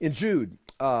In Jude,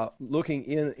 looking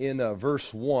in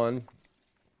verse 1,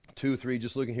 2, 3,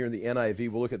 just looking here in the NIV,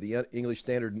 we'll look at the English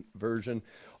Standard Version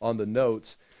on the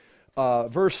notes.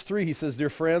 Verse 3, he says,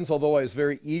 "Dear friends, although I was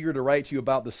very eager to write to you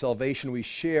about the salvation we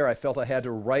share, I felt I had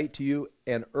to write to you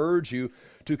and urge you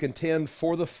to contend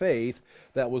for the faith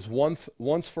that was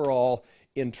once for all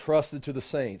entrusted to the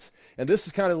saints." And this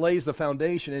is kind of lays the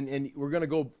foundation, and we're going to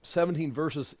go 17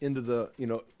 verses into the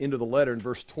letter in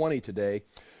verse 20 today.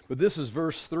 But this is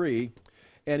verse 3,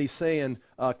 and he's saying,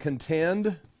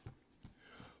 contend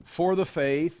for the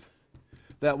faith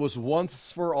that was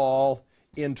once for all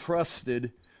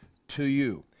entrusted to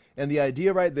you. And the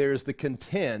idea right there is the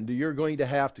contend. You're going to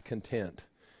have to contend.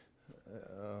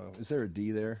 Is there a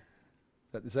D there?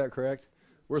 Is that correct?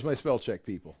 Where's my spell check,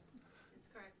 people? It's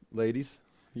correct. Ladies,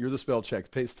 you're the spell check.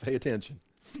 Pay attention.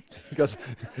 Because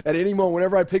at any moment,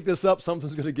 whenever I pick this up,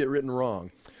 something's going to get written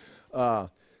wrong.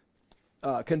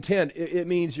 Contend, it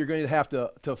means you're going to have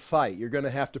to fight. You're going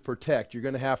to have to protect. You're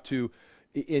going to have to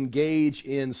engage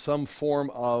in some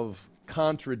form of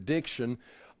contradiction,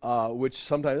 which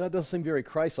sometimes that doesn't seem very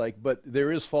Christ-like, but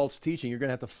there is false teaching. You're going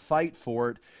to have to fight for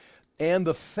it. And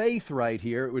the faith right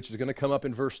here, which is going to come up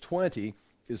in verse 20,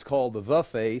 is called the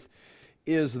faith,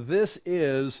 is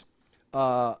the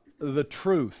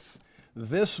truth.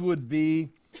 This would be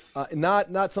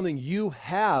not something you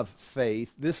have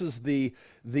faith. This is the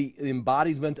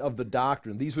embodiment of the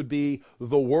doctrine. These would be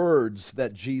the words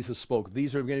that Jesus spoke.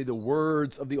 These are going to be the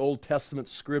words of the Old Testament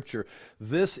Scripture.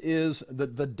 This is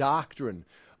the doctrine.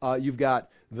 You've got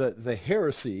the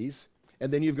heresies,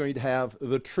 and then you're going to have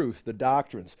the truth, the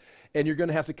doctrines. And you're going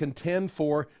to have to contend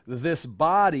for this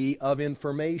body of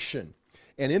information.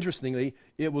 And interestingly,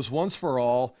 it was once for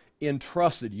all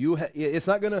entrusted. It's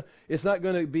not going to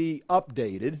be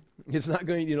updated. It's not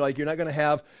going, you're not going to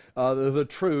have the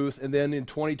truth, and then in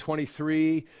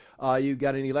 2023, you've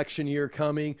got an election year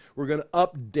coming. We're going to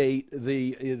update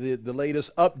the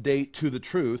latest update to the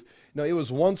truth. No, it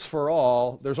was once for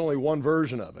all. There's only one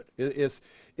version of it. You're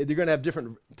going to have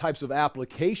different types of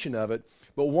application of it,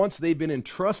 but once they've been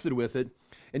entrusted with it,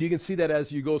 and you can see that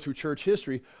as you go through church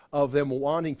history of them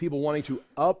people wanting to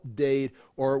update,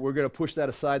 or we're going to push that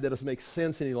aside, that doesn't make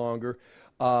sense any longer.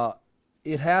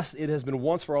 It has been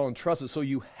once for all entrusted, so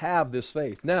you have this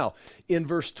faith. Now, in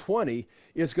verse 20,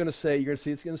 it's going to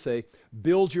say,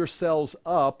 build yourselves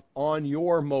up on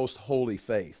your most holy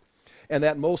faith. And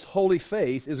that most holy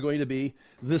faith is going to be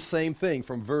the same thing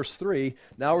from verse 3.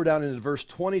 Now we're down into verse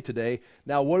 20 today.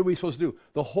 Now, what are we supposed to do?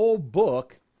 The whole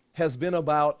book has been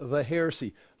about the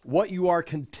heresy, what you are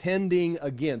contending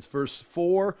against. Verse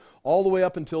 4 all the way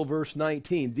up until verse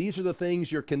 19. These are the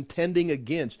things you're contending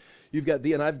against. You've got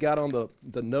and I've got on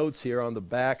the notes here on the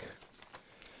back,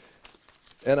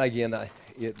 and again,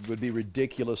 it would be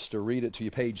ridiculous to read it to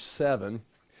you, page 7.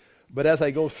 But as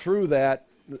I go through that,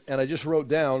 and I just wrote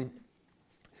down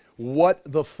what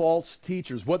the false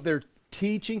teachers, what they're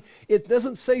teaching, it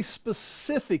doesn't say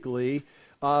specifically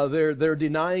they're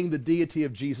denying the deity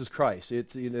of Jesus Christ.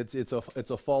 It's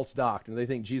a false doctrine. They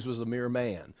think Jesus was a mere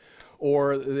man,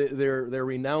 or they're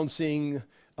renouncing.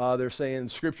 They're saying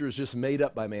Scripture is just made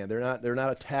up by man. They're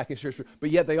not attacking Scripture, but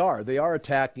yet they are. They are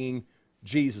attacking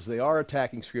Jesus. They are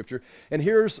attacking Scripture. And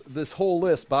here's this whole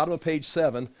list, bottom of page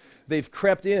 7. They've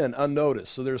crept in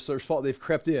unnoticed. So there's fault. They've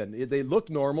crept in. They look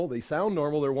normal. They sound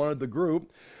normal. They're one of the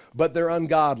group. But they're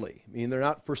ungodly. I mean, they're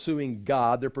not pursuing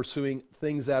God. They're pursuing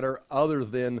things that are other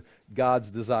than God's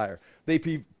desire. They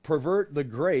pervert the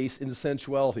grace into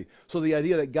sensuality. So the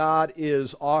idea that God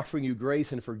is offering you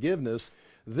grace and forgiveness,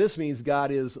 this means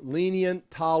God is lenient,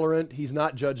 tolerant. He's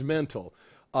not judgmental.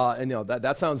 And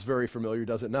that sounds very familiar,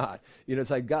 does it not? It's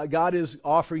like God is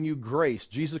offering you grace.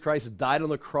 Jesus Christ died on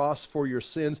the cross for your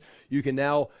sins. You can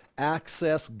now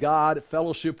access God,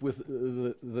 fellowship with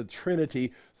the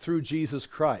Trinity through Jesus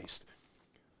Christ.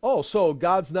 Oh, so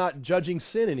God's not judging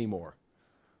sin anymore.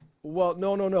 Well,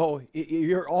 no.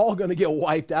 You're all going to get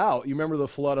wiped out. You remember the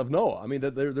flood of Noah. I mean,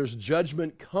 there's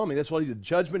judgment coming. That's what he did.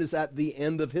 Judgment is at the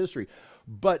end of history.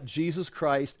 But Jesus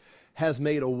Christ has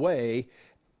made a way.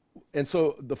 And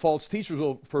so the false teachers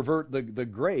will pervert the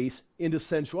grace into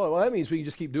sensuality. Well, that means we can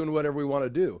just keep doing whatever we want to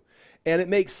do. And it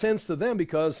makes sense to them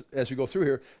because, as you go through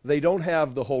here, they don't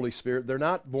have the Holy Spirit. They're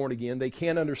not born again. They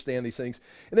can't understand these things.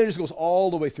 And then it just goes all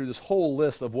the way through this whole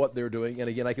list of what they're doing. And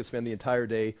again, I could spend the entire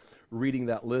day reading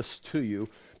that list to you.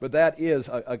 But that is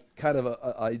a kind of an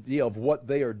idea of what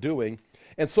they are doing.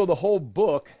 And so the whole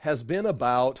book has been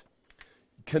about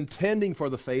contending for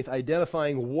the faith,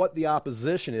 identifying what the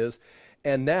opposition is.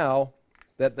 And now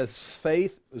that this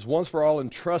faith is once for all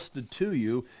entrusted to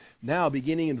you, now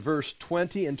beginning in verse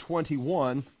 20 and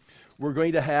 21, we're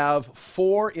going to have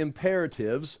 4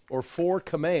 imperatives or 4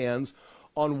 commands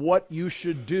on what you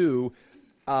should do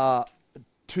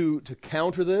to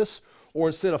counter this, or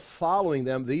instead of following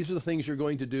them, these are the things you're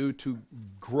going to do to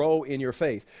grow in your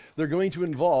faith. They're going to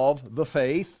involve the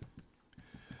faith.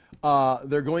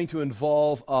 They're going to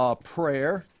involve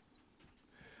prayer.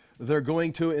 They're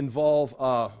going to involve,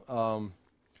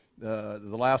 the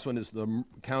last one is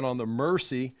count on the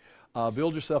mercy.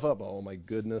 Build yourself up. Oh my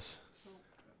goodness.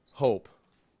 Hope.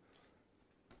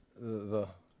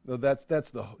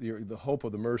 That's the hope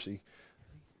of the mercy.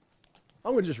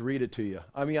 I'm going to just read it to you.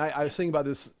 I mean, I was thinking about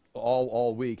this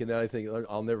all week, and then I think,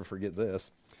 I'll never forget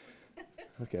this.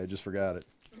 Okay, I just forgot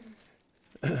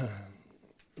it.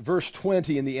 Verse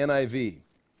 20 in the NIV.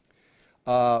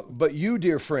 But you,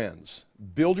 dear friends,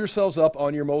 build yourselves up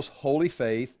on your most holy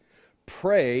faith,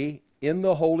 pray in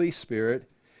the Holy Spirit,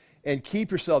 and keep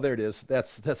yourself, there it is,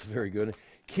 that's very good,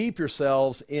 keep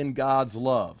yourselves in God's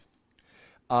love.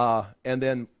 And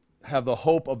then have the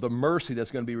hope of the mercy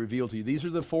that's going to be revealed to you. These are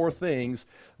the 4 things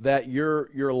that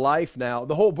your life now,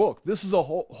 the whole book, this is a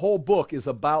whole book is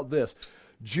about this.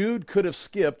 Jude could have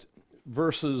skipped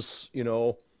verses,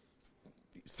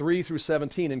 3 through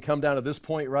 17 and come down to this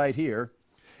point right here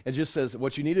and just says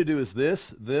what you need to do is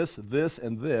this,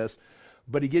 and this.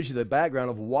 But he gives you the background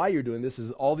of why you're doing this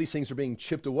is all these things are being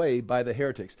chipped away by the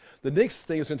heretics. The next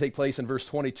thing that's going to take place in verse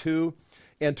 22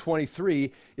 and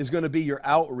 23 is going to be your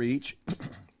outreach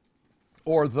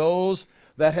or those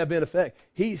that have been affected.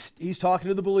 He's talking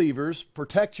to the believers,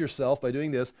 protect yourself by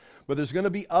doing this, but there's going to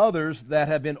be others that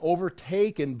have been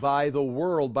overtaken by the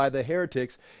world, by the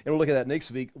heretics, and we'll look at that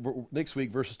next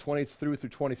week, verses 20 through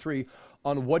 23,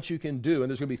 on what you can do. And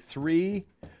there's going to be 3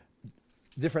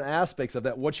 different aspects of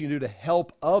that, what you can do to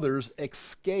help others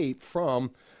escape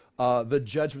from the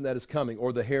judgment that is coming,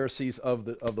 or the heresies of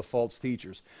the false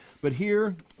teachers. But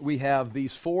here we have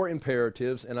these 4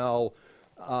 imperatives, and I'll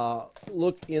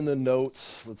look in the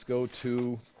notes. Let's go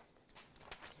to,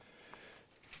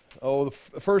 the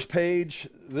first page.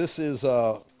 This is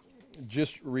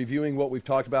just reviewing what we've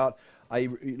talked about. I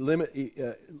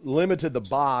limited the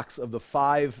box of the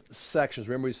 5 sections.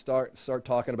 Remember, we start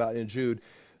talking about in Jude.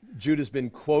 Jude has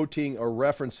been quoting or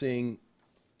referencing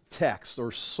texts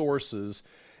or sources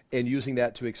and using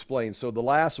that to explain. So the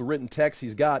last written text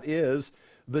he's got is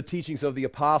the teachings of the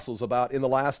apostles about in the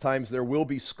last times there will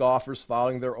be scoffers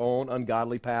following their own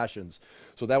ungodly passions.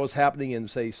 So that was happening in,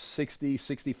 say, 60,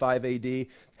 65 AD,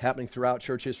 happening throughout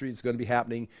church history. It's going to be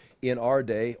happening in our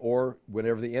day, or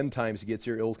whenever the end times gets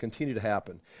here, it will continue to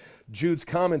happen. Jude's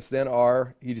comments then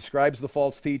are, he describes the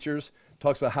false teachers,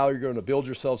 talks about how you're going to build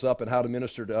yourselves up and how to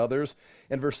minister to others.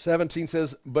 And verse 17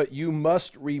 says, but you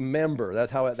must remember.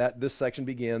 That's how this section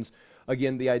begins.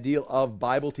 Again, the idea of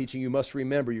Bible teaching, you must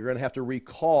remember. You're going to have to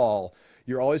recall.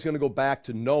 You're always going to go back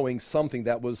to knowing something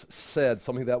that was said,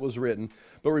 something that was written.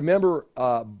 But remember,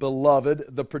 beloved,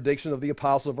 the prediction of the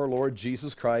apostles of our Lord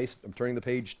Jesus Christ. I'm turning the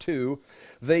page 2.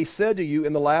 They said to you,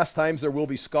 in the last times there will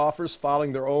be scoffers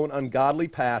following their own ungodly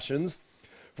passions.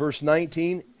 Verse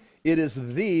 19, it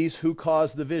is these who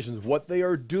cause divisions. What they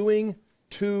are doing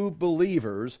to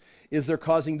believers is they're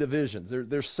causing divisions.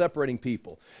 They're separating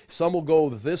people. Some will go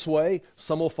this way,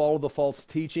 some will follow the false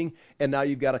teaching, and now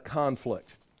you've got a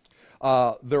conflict.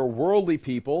 They're worldly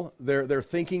people. They're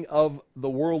thinking of the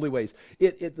worldly ways.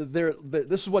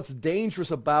 This is what's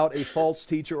dangerous about a false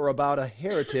teacher or about a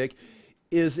heretic,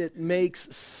 is it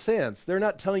makes sense. They're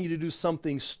not telling you to do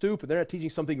something stupid. They're not teaching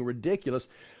something ridiculous.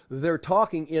 They're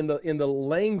talking in the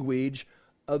language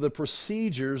of the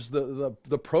procedures,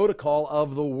 the protocol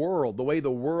of the world, the way the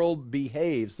world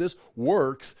behaves. This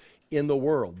works in the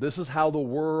world. This is how the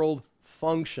world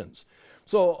functions.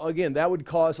 So again, that would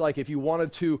cause, like, if you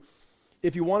wanted to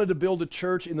build a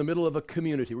church in the middle of a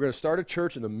community, we're going to start a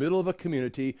church in the middle of a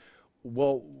community.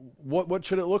 Well, what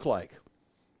should it look like?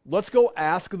 Let's go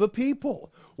ask the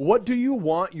people. What do you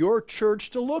want your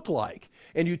church to look like?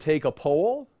 And you take a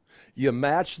poll, you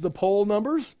match the poll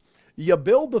numbers, you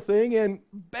build the thing, and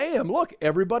bam, look,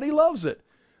 everybody loves it.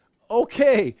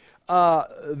 Okay,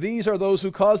 these are those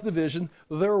who cause division.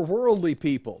 They're worldly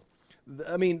people.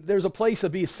 I mean, there's a place to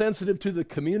be sensitive to the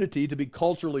community, to be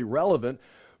culturally relevant,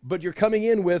 but you're coming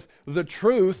in with the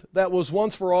truth that was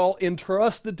once for all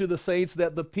entrusted to the saints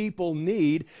that the people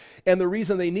need, and the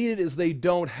reason they need it is they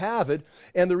don't have it,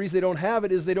 and the reason they don't have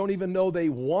it is they don't even know they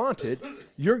want it.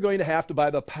 You're going to have to,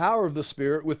 by the power of the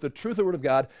Spirit, with the truth of the Word of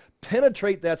God,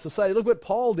 penetrate that society. Look what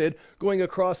Paul did, going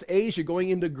across Asia, going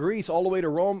into Greece, all the way to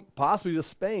Rome, possibly to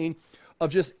Spain, of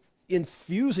just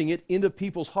infusing it into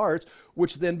people's hearts,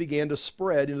 which then began to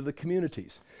spread into the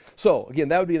communities. So again,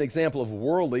 that would be an example of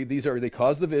worldly. They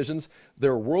cause divisions.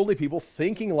 They're worldly people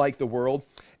thinking like the world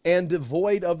and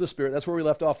devoid of the Spirit. That's where we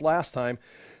left off last time.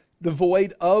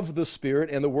 Devoid of the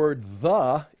Spirit, and the word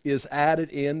 "the" is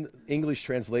added in English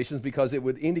translations because it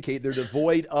would indicate they're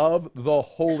devoid of the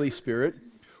Holy Spirit,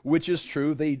 which is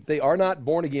true. They are not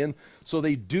born again, so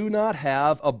they do not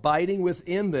have abiding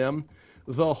within them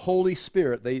the Holy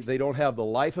Spirit. They don't have the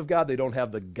life of God. They don't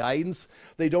have the guidance.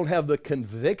 They don't have the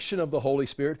conviction of the Holy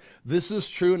Spirit. This is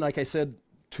true, and like I said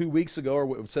 2 weeks ago,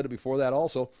 or said it before that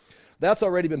also, that's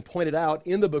already been pointed out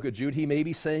in the book of Jude. He may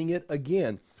be saying it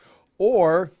again.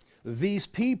 Or these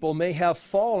people may have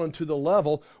fallen to the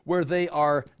level where they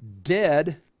are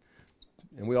dead,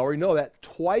 and we already know that,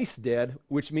 twice dead,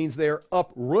 which means they're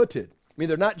uprooted. I mean,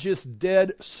 they're not just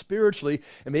dead spiritually,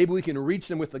 and maybe we can reach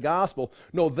them with the gospel.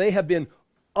 No, they have been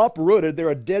uprooted. They're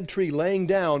a dead tree laying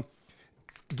down,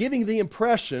 giving the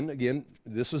impression, again,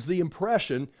 this is the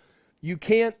impression, you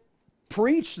can't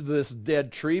preach this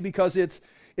dead tree because it's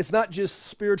not just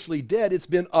spiritually dead, it's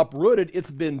been uprooted,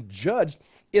 it's been judged.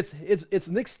 Its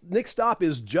next stop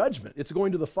is judgment. It's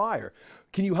going to the fire.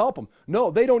 Can you help them?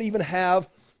 No, they don't even have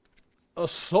a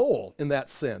soul in that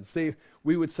sense.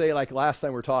 We would say, like last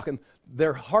time we were talking,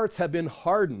 their hearts have been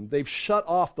hardened. They've shut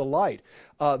off the light.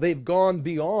 They've gone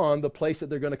beyond the place that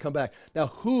they're going to come back. Now,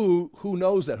 who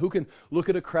knows that? Who can look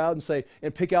at a crowd and say,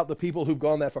 and pick out the people who've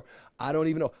gone that far? I don't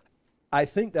even know. I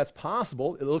think that's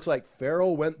possible. It looks like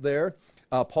Pharaoh went there.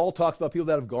 Paul talks about people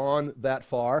that have gone that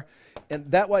far. And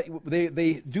that way,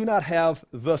 they do not have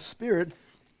the Spirit.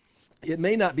 It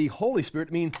may not be Holy Spirit.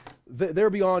 I mean, they're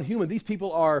beyond human. These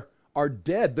people are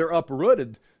dead. They're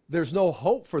uprooted. There's no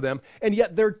hope for them. And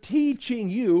yet they're teaching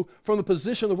you from the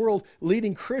position of the world,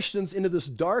 leading Christians into this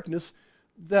darkness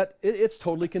that it's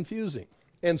totally confusing.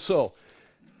 And so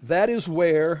that is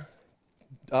where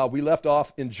we left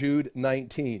off in Jude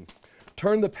 19.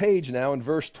 Turn the page now in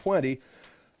verse 20.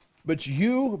 But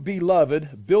you,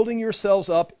 beloved, building yourselves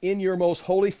up in your most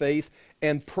holy faith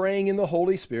and praying in the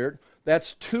Holy Spirit.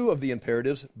 That's two of the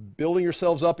imperatives. Building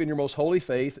yourselves up in your most holy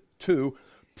faith. 2,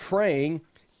 praying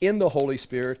in the Holy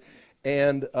Spirit.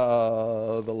 And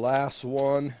the last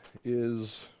one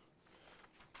is,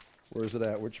 where is it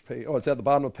at? Which page? Oh, it's at the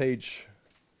bottom of page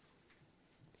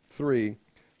 3.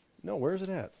 No, where is it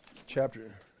at?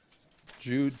 Chapter,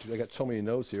 Jude. I got so many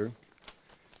notes here.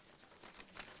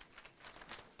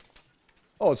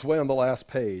 Oh, it's way on the last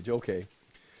page. Okay.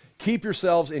 Keep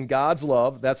yourselves in God's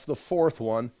love. That's the 4th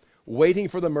one. Waiting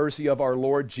for the mercy of our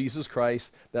Lord Jesus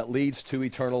Christ that leads to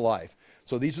eternal life.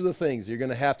 So these are the things. You're going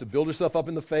to have to build yourself up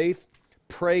in the faith,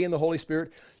 pray in the Holy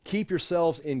Spirit, keep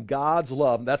yourselves in God's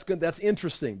love. That's good. That's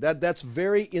interesting. That's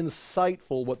very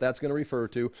insightful what that's going to refer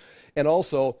to. And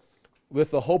also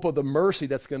with the hope of the mercy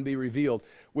that's going to be revealed,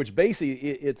 which basically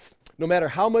it's no matter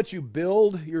how much you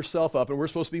build yourself up, and we're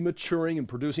supposed to be maturing and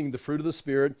producing the fruit of the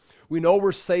Spirit. We know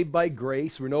we're saved by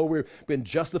grace. We know we've been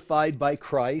justified by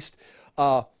Christ.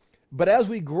 But as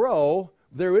we grow,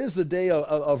 there is the day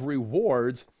of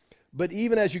rewards. But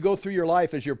even as you go through your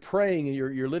life, as you're praying and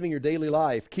you're living your daily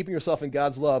life, keeping yourself in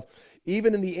God's love,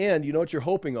 even in the end, you know what you're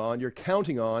hoping on, you're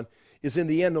counting on, is in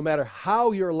the end, no matter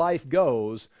how your life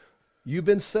goes, you've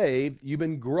been saved, you've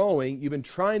been growing, you've been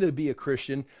trying to be a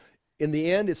Christian. In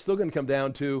the end, it's still going to come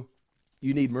down to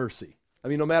you need mercy. I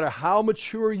mean, no matter how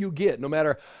mature you get, no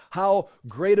matter how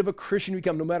great of a Christian you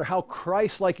become, no matter how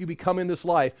Christ-like you become in this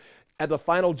life, at the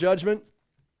final judgment,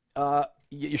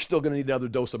 you're still going to need another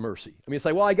dose of mercy. I mean, it's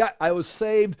like, well, I was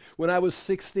saved when I was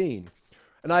 16,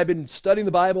 and I've been studying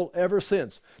the Bible ever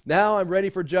since. Now I'm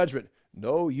ready for judgment.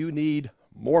 No, you need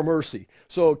more mercy.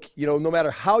 So, no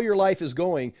matter how your life is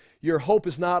going, your hope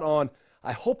is not on,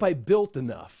 I hope I built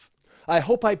enough. I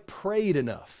hope I prayed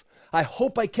enough. I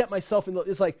hope I kept myself in the,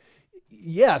 it's like,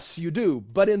 yes, you do.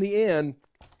 But in the end,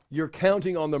 you're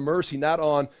counting on the mercy, not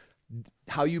on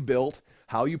how you built,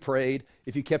 how you prayed.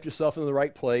 If you kept yourself in the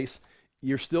right place,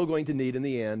 you're still going to need in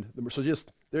the end. So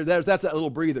just, that's that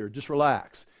little breather. Just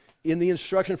relax. In the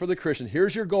instruction for the Christian,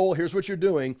 here's your goal, here's what you're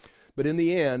doing. But in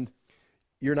the end,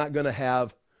 you're not going to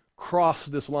have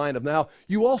crossed this line of now,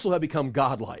 you also have become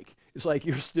godlike. It's like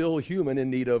you're still human in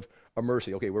need of a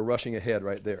mercy. Okay, we're rushing ahead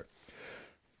right there.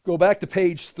 Go back to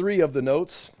page 3 of the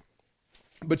notes.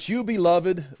 But you,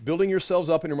 beloved, building yourselves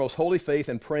up in your most holy faith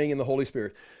and praying in the Holy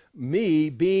Spirit. Me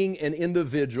being an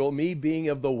individual, me being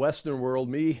of the Western world,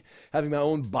 me having my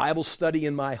own Bible study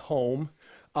in my home,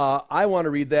 I want to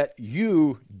read that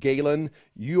you, Galen,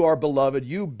 you are beloved.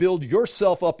 You build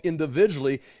yourself up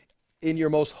individually in your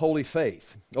most holy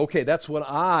faith. Okay, that's what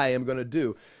I am going to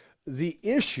do. the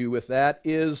issue with that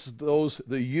is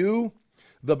the you,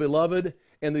 the beloved,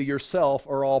 and the yourself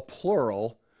are all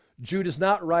plural. Jude is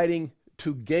not writing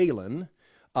to Galen.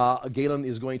 Galen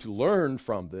is going to learn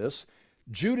from this.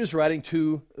 Jude is writing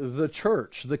to the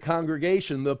church, the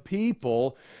congregation, the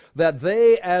people, that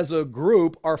they as a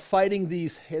group are fighting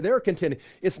they're contending.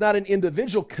 It's not an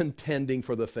individual contending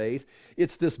for the faith.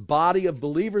 It's this body of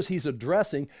believers he's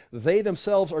addressing. They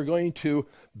themselves are going to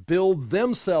build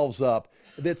themselves up.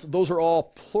 Those are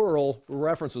all plural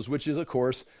references, which is, of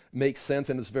course, makes sense,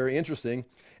 and it's very interesting.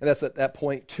 And that's at that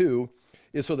point, too,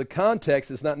 is so the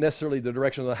context is not necessarily the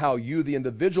direction of how you, the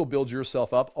individual, build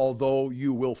yourself up, although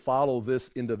you will follow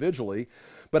this individually,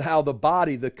 but how the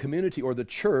body, the community, or the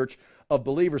church of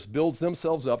believers builds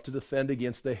themselves up to defend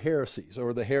against the heresies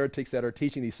or the heretics that are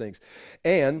teaching these things.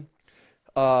 And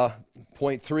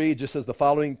point 3 just says the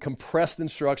following compressed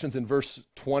instructions in verse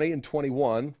 20 and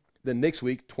 21. Then next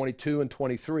week, 22 and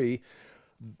 23.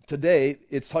 Today,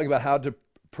 it's talking about how to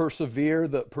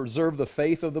preserve the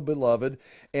faith of the beloved,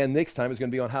 and next time is going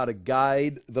to be on how to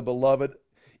guide the beloved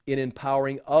in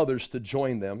empowering others to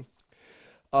join them.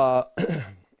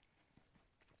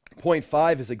 Point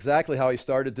 5 is exactly how he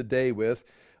started today with,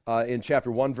 in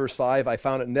chapter 1, verse 5, I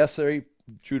found it necessary,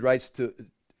 Jude writes,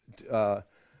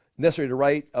 necessary to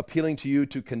write, appealing to you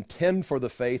to contend for the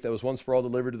faith that was once for all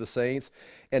delivered to the saints.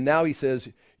 And now he says,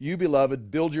 you beloved,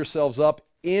 build yourselves up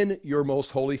in your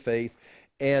most holy faith.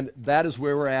 And that is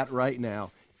where we're at right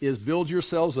now, is build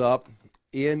yourselves up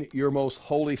in your most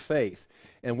holy faith.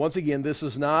 And once again, this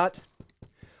is not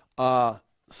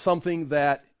something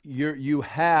that you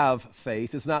have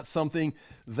faith. It's not something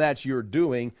that you're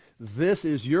doing. This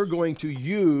is you're going to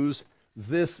use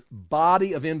this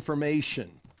body of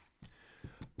information,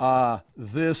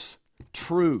 this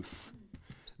truth,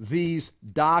 these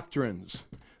doctrines,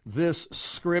 this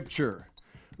scripture,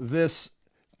 this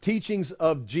teachings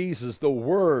of Jesus, the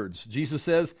words. Jesus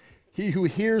says, he who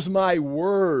hears my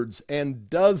words and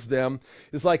does them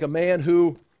is like a man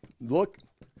who,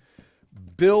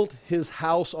 built his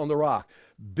house on the rock.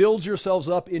 Build yourselves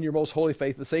up in your most holy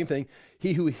faith. The same thing.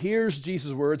 He who hears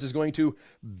Jesus' words is going to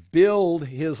build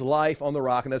his life on the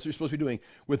rock, and that's what you're supposed to be doing.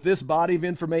 With this body of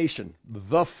information,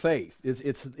 the faith,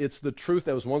 it's the truth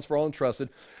that was once for all entrusted.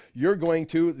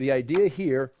 The idea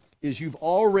here is you've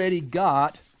already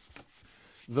got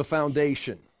the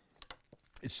foundation.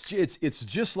 It's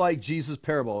just like Jesus'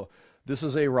 parable. This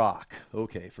is a rock.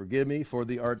 Okay, forgive me for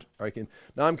the art.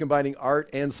 Now I'm combining art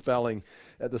and spelling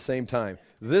at the same time.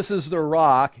 This is the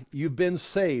rock. You've been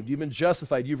saved. You've been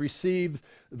justified. You've received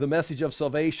the message of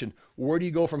salvation. Where do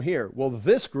you go from here? Well,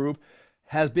 this group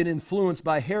has been influenced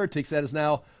by heretics that is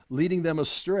now leading them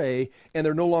astray, and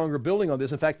they're no longer building on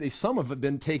this. In fact, some have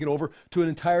been taken over to an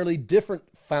entirely different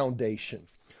foundation.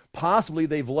 Possibly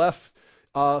they've left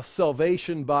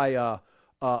salvation by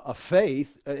a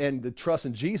faith and the trust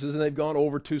in Jesus, and they've gone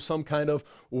over to some kind of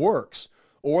works.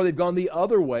 Or they've gone the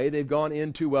other way. They've gone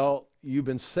into, well, you've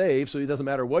been saved, so it doesn't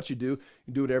matter what you do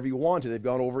do whatever you want to. They've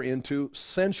gone over into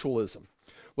sensualism.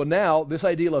 Well, now, this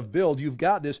idea of build, you've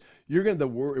got this. We're going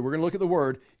to look at the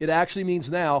word. It actually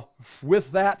means now,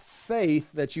 with that faith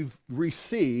that you've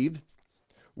received,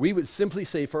 we would simply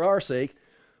say, for our sake,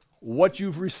 what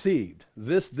you've received.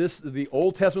 The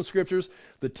Old Testament scriptures,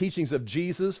 the teachings of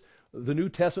Jesus, the New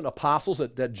Testament apostles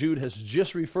that Jude has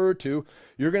just referred to,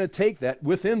 you're going to take that.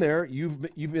 Within there, you've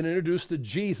been introduced to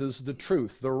Jesus, the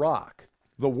truth, the rock,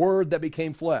 the word that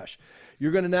became flesh.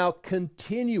 You're going to now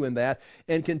continue in that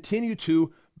and continue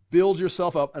to build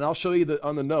yourself up. And I'll show you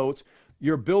on the notes,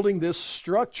 you're building this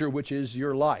structure, which is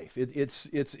your life. It's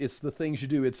the things you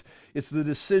do. It's the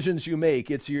decisions you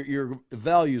make. It's your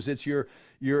values. It's your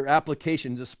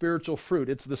application, the spiritual fruit.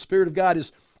 It's the Spirit of God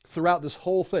is throughout this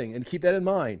whole thing. And keep that in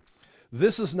mind.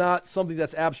 This is not something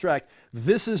that's abstract.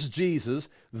 This is Jesus.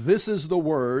 This is the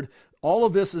Word. All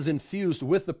of this is infused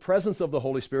with the presence of the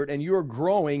Holy Spirit, and you're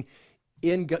growing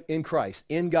in Christ,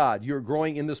 in God. You're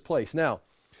growing in this place. Now,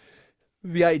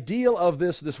 the ideal of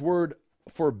this word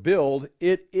for build,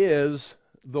 it is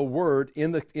the word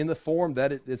in the form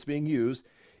that it's being used.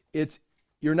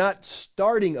 You're not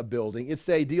starting a building. It's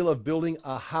the ideal of building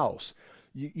a house.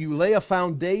 You lay a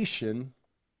foundation,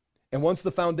 and once the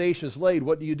foundation is laid,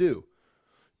 what do?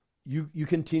 You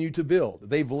continue to build.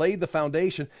 They've laid the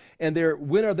foundation, and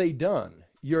when are they done?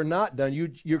 You're not done.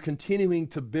 You're continuing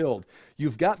to build.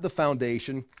 You've got the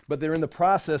foundation, but they're in the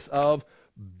process of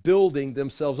building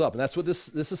themselves up. And that's what this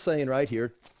is saying right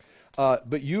here.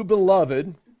 But you,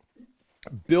 beloved,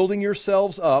 building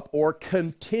yourselves up or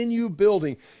continue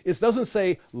building. It doesn't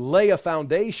say lay a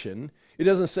foundation. It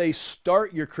doesn't say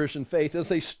start your Christian faith. It doesn't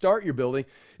say start your building.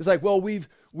 It's like, well,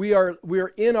 we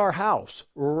are in our house,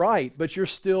 right? But you're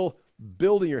still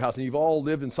building your house, and you've all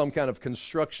lived in some kind of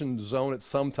construction zone at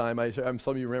some time.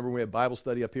 Some of you remember when we had Bible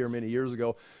study up here many years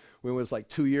ago, when it was like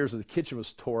 2 years and the kitchen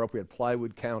was tore up. We had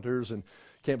plywood counters, and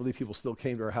can't believe people still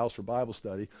came to our house for Bible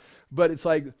study. But it's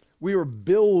like we were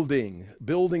building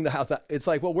the house. It's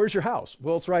like, well, where's your house?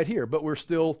 Well, it's right here, but we're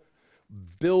still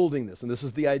building this. And this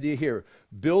is the idea here.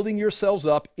 Building yourselves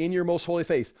up in your most holy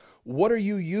faith. What are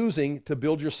you using to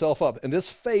build yourself up? And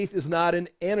this faith is not an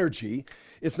energy.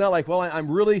 It's not like, well, I'm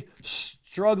really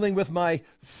struggling with my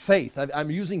faith.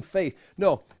 I'm using faith.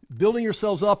 No, building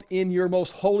yourselves up in your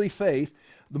most holy faith.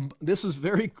 This is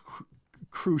very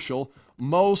crucial.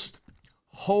 Most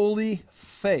holy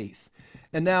faith.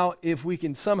 And now, if we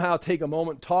can somehow take a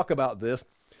moment, talk about this.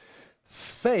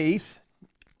 Faith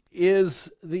is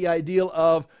the ideal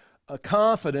of a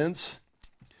confidence,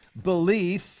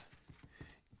 belief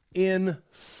in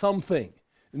something.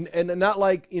 And not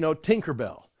like,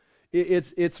 Tinkerbell.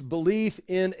 It's belief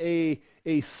in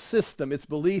a system. It's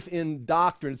belief in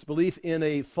doctrine. It's belief in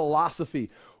a philosophy.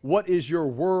 What is your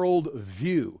world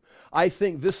view? I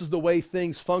think this is the way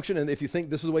things function, and if you think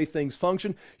this is the way things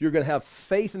function, you're going to have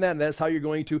faith in that, and that's how you're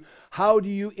going to. How do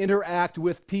you interact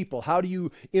with people? How do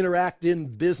you interact in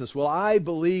business? Well, I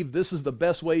believe this is the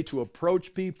best way to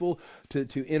approach people,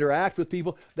 to interact with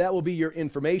people. That will be your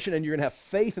information, and you're going to have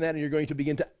faith in that, and you're going to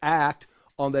begin to act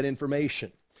on that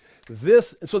information.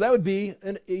 So that would be,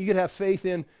 and you could have faith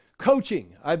in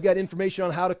coaching. I've got information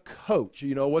on how to coach.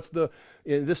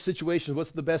 In this situation,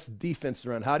 what's the best defense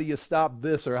around? How do you stop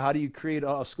this, or how do you create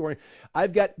a scoring?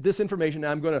 I've got this information.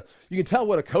 Now you can tell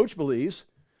what a coach believes,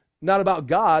 not about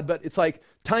God, but it's like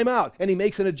time out, and he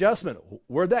makes an adjustment.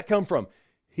 Where'd that come from?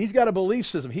 He's got a belief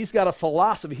system. He's got a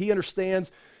philosophy. He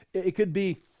understands. It could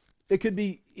be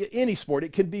any sport.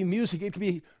 It could be music. It could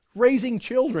be raising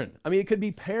children. It could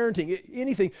be parenting,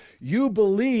 anything. You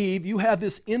believe you have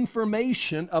this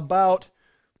information about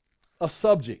a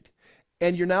subject,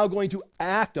 and you're now going to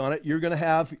act on it. You're going to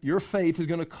have, your faith is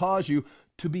going to cause you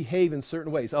to behave in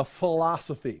certain ways, a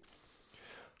philosophy.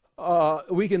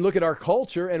 We can look at our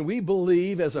culture, and we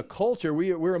believe as a culture,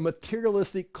 we're a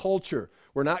materialistic culture.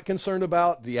 We're not concerned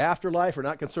about the afterlife. We're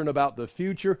not concerned about the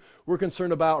future. We're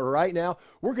concerned about right now.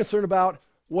 We're concerned about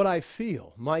what I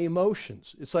feel, my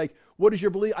emotions. It's like, what is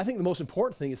your belief? I think the most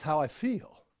important thing is how I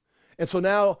feel. And so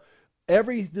now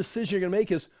every decision you're going to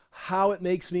make is how it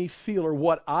makes me feel, or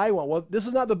what I want. Well, this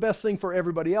is not the best thing for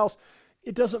everybody else.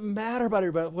 It doesn't matter about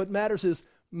everybody. What matters is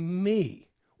me.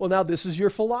 Well, now this is your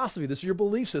philosophy. This is your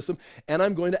belief system. And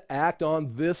I'm going to act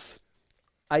on this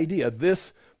idea,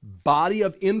 this body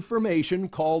of information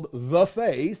called the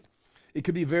faith. It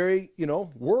could be very,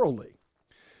 worldly.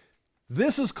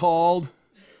 This is called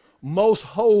most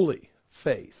holy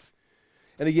faith.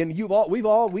 And again,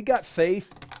 we got faith.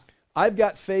 I've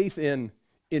got faith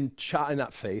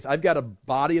not faith. I've got a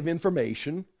body of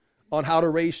information on how to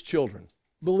raise children.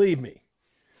 Believe me,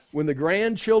 when the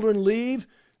grandchildren leave,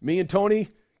 me and Tony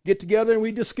get together and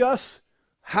we discuss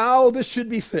how this should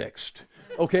be fixed.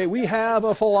 Okay, we have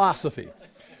a philosophy.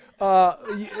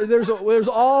 There's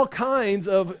all kinds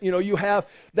of, you have,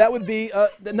 that would be,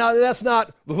 now that's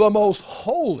not the most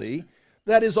holy.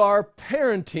 That is our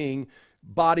parenting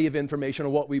body of information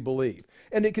on what we believe.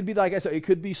 And it could be, like I said, it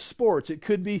could be sports. It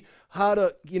could be how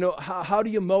do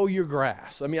you mow your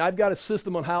grass? I've got a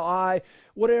system on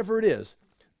whatever it is.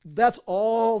 That's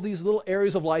all these little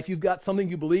areas of life. You've got something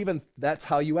you believe, and that's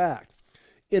how you act.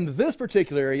 In this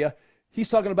particular area, he's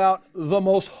talking about the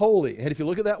most holy. And if you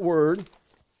look at that word,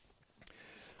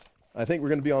 I think we're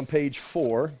going to be on page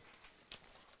 4.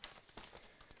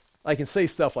 I can say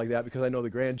stuff like that because I know the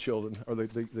grandchildren or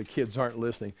the kids aren't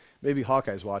listening. Maybe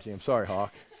Hawkeye's watching. I'm sorry,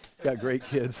 Hawk. Got great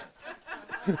kids.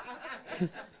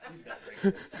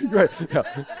 Great.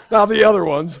 Yeah. Now the other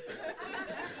ones.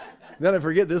 Then I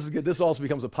forget, this is good. This also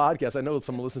becomes a podcast. I know that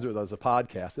someone listens to it as a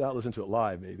podcast. They'll not listen to it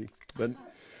live, maybe. But,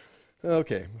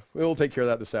 okay. We'll take care of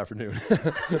that this afternoon.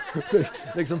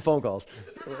 Make some phone calls.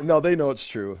 No, they know it's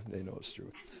true. They know it's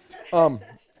true.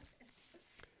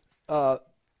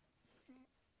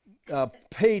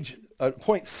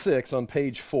 Point 6 on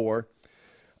page 4,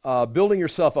 building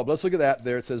yourself up. Let's look at that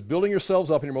there. It says, building yourselves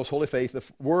up in your most holy faith. The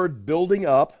word building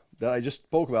up, that I just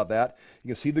spoke about that. You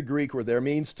can see the Greek word there,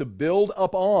 means to build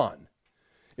up on.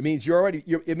 It means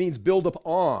it means build up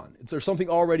on. There's something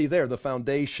already there, the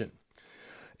foundation.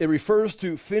 It refers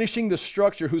to finishing the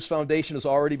structure whose foundation has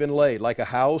already been laid, like a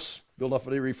house. Build up,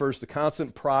 it refers to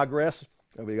constant progress.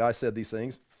 I said these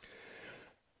things.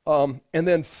 And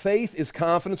then faith is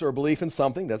confidence or belief in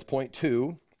something. That's point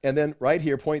 2. And then right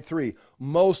here, point 3,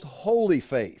 most holy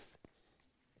faith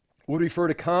would refer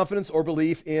to confidence or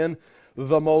belief in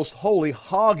the most holy.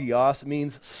 Hagios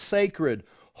means sacred,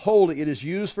 holy. It is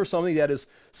used for something that is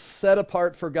set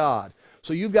apart for God.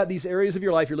 So you've got these areas of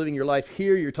your life. You're living your life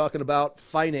here. You're talking about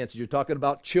finances. You're talking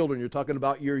about children. You're talking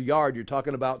about your yard. You're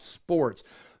talking about sports.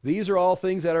 These are all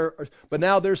things that are, but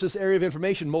now there's this area of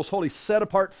information, most holy, set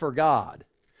apart for God.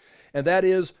 And that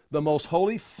is the most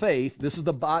holy faith. This is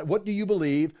what do you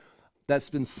believe that's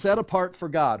been set apart for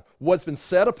God? What's been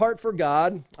set apart for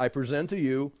God, I present to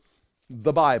you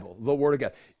the Bible, the Word of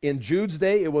God. In Jude's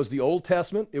day, it was the Old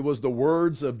Testament. It was the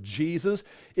words of Jesus.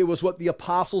 It was what the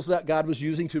apostles that God was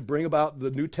using to bring about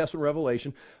the New Testament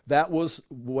revelation. That was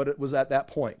what it was at that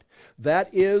point. That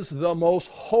is the most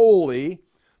holy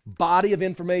body of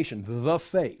information, the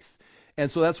faith.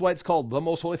 And so that's why it's called the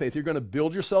most holy faith. You're going to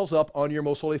build yourselves up on your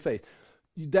most holy faith.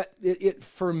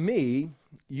 For me,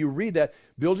 you read that,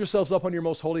 build yourselves up on your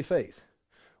most holy faith.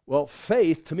 Well,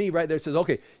 faith, to me, right there, says,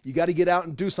 okay, you got to get out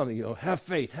and do something. Have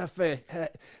faith, have faith.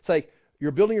 It's like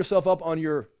you're building yourself up on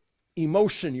your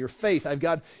emotion, your faith. I've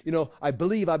got, I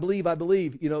believe,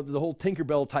 the whole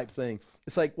Tinkerbell type thing.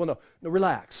 It's like, well, no,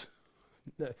 relax.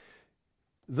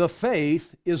 The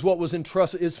faith is what was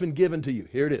entrusted. It's been given to you.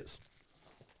 Here it is.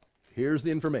 Here's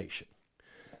the information.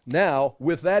 Now,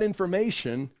 with that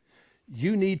information,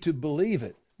 you need to believe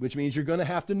it, which means you're going to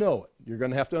have to know it. You're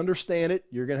going to have to understand it.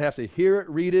 You're going to have to hear it,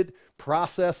 read it,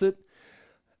 process it.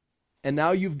 And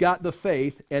now you've got the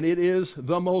faith, and it is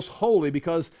the most holy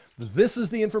because this is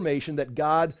the information that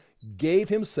God gave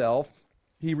himself.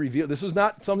 He revealed. This is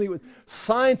not something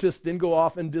scientists didn't go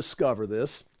off and discover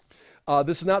this.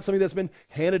 This is not something that's been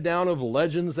handed down of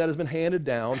legends that has been handed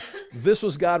down. This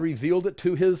was God revealed it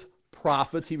to his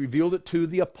prophets. He revealed it to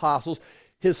the apostles.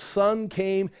 His Son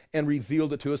came and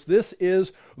revealed it to us. This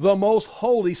is the most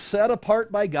holy, set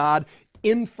apart by God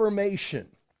information.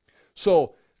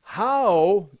 So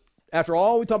how, after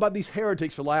all we talked about these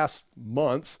heretics for the last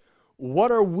months,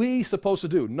 what are we supposed to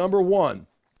do? Number one,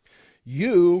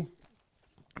 you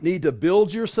need to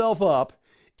build yourself up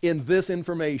in this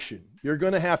information. You're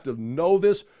going to have to know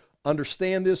this,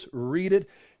 understand this, read it,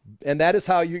 and that is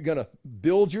how you're going to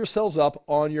build yourselves up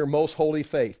on your most holy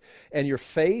faith. And your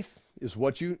faith is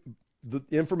the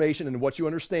information and what you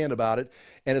understand about it,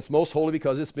 and it's most holy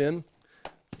because it's been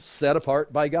set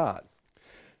apart by God.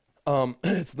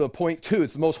 It's the point 2.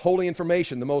 It's the most holy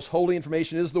information. The most holy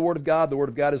information is the Word of God. The Word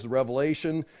of God is the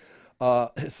revelation.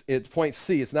 It's point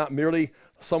C. It's not merely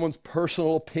someone's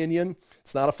personal opinion.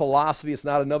 It's not a philosophy. It's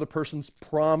not another person's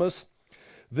promise.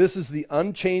 This is the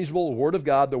unchangeable Word of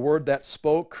God, the Word that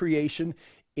spoke creation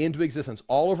into existence.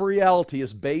 All of reality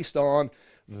is based on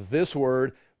this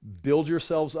Word. Build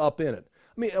yourselves up in it.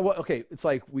 I mean, okay, it's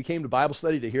like we came to Bible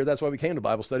study to hear. That's why we came to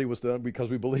Bible study, was because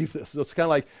we believe this. So it's kind of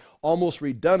like almost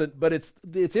redundant, but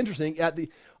it's interesting. At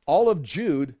all of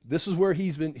Jude, this is where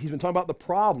he's been talking about the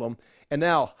problem, and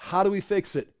now how do we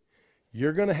fix it?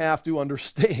 You're going to have to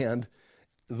understand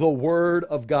the Word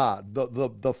of God,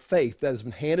 the faith that has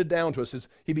been handed down to us.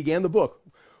 He began the book.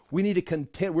 We need to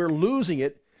contend. We're losing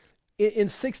it. In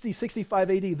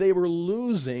 65 AD, they were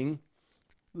losing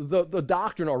the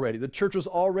doctrine already. The church was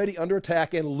already under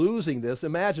attack and losing this.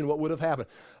 Imagine what would have happened.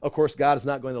 Of course, God is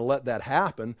not going to let that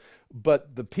happen,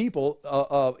 but the people,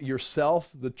 yourself,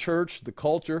 the church, the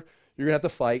culture, you're going to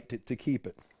have to fight to keep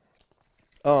it.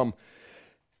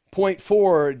 Point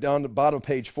 4, down the bottom of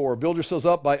page 4, build yourselves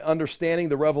up by understanding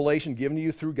the revelation given to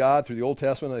you through God, through the Old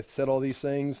Testament. I said all these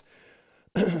things.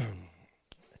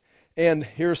 And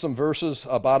here are some verses,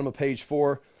 bottom of page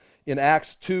 4. In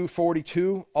Acts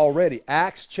 2:42 already,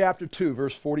 Acts chapter 2,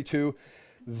 verse 42,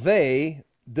 they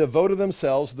devoted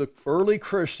themselves, the early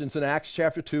Christians in Acts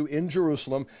chapter 2 in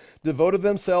Jerusalem, devoted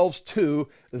themselves to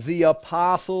the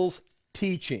apostles'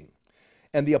 teaching.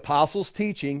 And the apostles'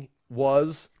 teaching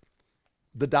was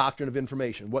the doctrine of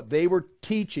information. What they were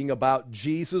teaching about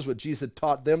Jesus, what Jesus had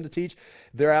taught them to teach,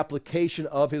 their application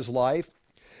of his life,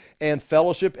 and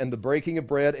fellowship and the breaking of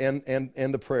bread and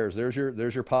the prayers. There's your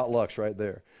potlucks right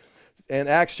there. And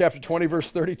Acts chapter 20,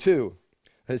 verse 32.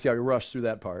 Let's see how we rush through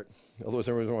that part. Otherwise,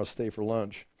 everyone's going to stay for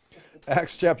lunch.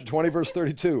 Acts chapter 20, verse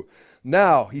 32.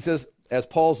 Now, he says, as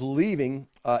Paul's leaving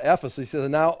Ephesus, he says,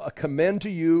 now I commend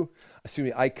you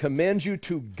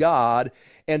to God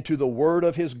and to the word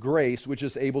of his grace, which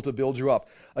is able to build you up.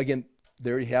 Again,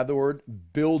 there you have the word,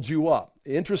 build you up.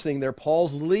 Interesting there,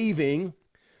 Paul's leaving,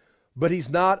 but he's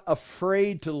not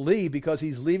afraid to leave because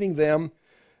he's leaving them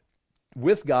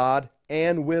with God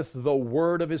and with the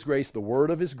word of his grace. The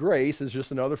word of his grace is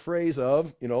just another phrase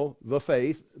of, the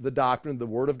faith, the doctrine, the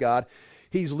word of God.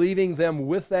 He's leaving them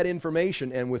with that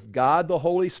information, and with God the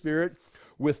Holy Spirit,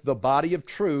 with the body of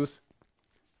truth,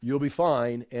 you'll be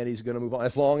fine, and he's going to move on,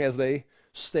 as long as they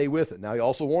stay with it. Now, he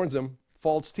also warns them,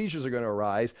 false teachers are going to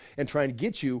arise and try and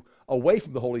get you away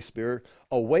from the Holy Spirit,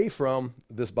 away from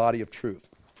this body of truth.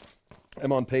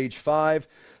 I'm on page 5,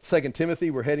 2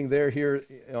 Timothy. We're heading there here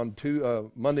on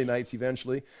Monday nights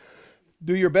eventually.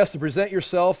 Do your best to present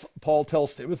yourself, Paul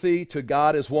tells Timothy, to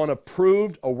God as one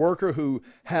approved, a worker who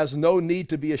has no need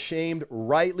to be ashamed,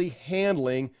 rightly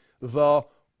handling the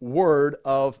word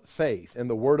of faith. And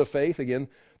the word of faith, again,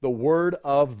 the word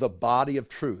of the body of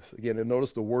truth. Again, and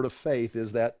notice the word of faith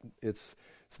is that it's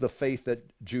the faith that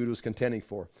Jude was contending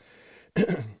for.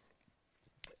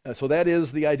 So that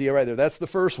is the idea right there. That's the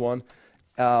first one.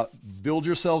 Build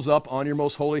yourselves up on your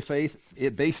most holy faith.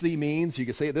 It basically means, you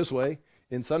can say it this way,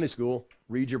 in Sunday school,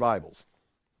 read your Bibles.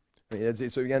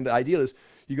 So again, the idea is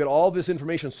you got all this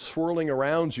information swirling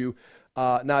around you.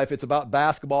 Now, if it's about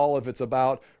basketball, if it's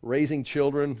about raising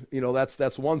children,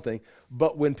 that's one thing.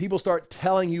 But when people start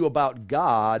telling you about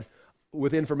God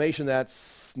with information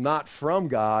that's not from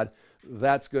God,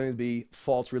 that's going to be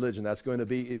false religion. That's going to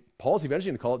be, Paul's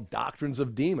eventually going to call it doctrines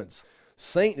of demons.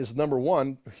 Satan is number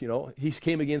one. He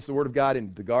came against the word of God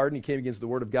in the garden. He came against the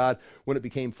word of God when it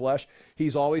became flesh.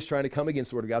 He's always trying to come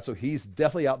against the word of God. So he's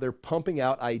definitely out there pumping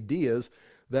out ideas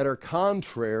that are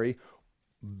contrary,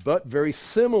 but very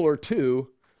similar to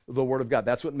the word of God.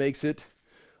 That's what makes it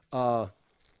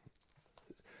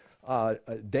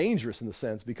dangerous in the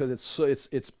sense, because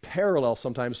it's parallel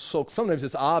sometimes. So sometimes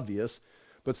it's obvious,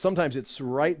 but sometimes it's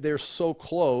right there so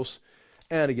close.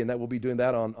 And again, that we'll be doing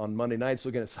that on Monday night. So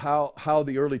again, it's how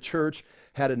the early church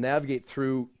had to navigate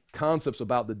through concepts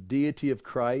about the deity of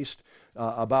Christ,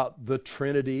 about the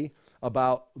Trinity,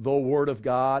 about the Word of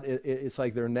God. It's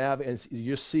like they're and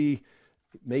you just see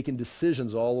making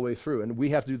decisions all the way through. And we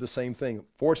have to do the same thing.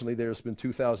 Fortunately, there's been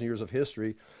 2,000 years of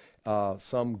history,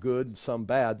 some good, some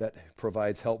bad, that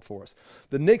provides help for us.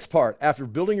 The next part, after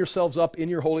building yourselves up in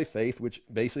your holy faith, which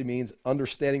basically means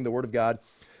understanding the Word of God,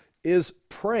 is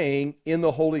praying in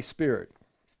the Holy Spirit.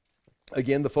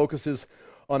 Again, the focus is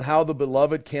on how the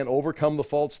beloved can overcome the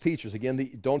false teachers.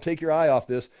 Again, don't take your eye off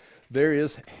this. There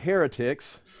is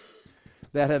heretics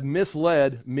that have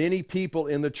misled many people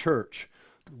in the church.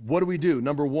 What do we do?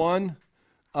 Number one,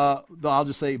 I'll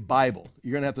just say Bible.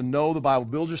 You're going to have to know the Bible.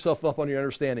 Build yourself up on your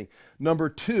understanding. Number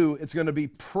two, it's going to be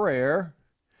prayer,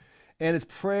 and it's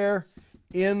prayer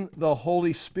in the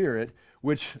Holy Spirit,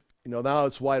 which now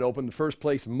it's wide open. The first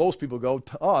place most people go,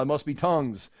 it must be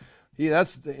tongues.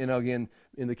 That's, again,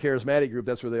 in the charismatic group,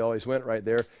 that's where they always went right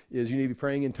there, is you need to be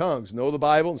praying in tongues. Know the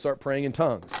Bible and start praying in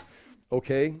tongues.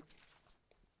 Okay?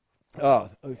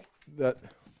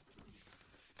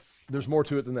 There's more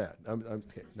to it than that.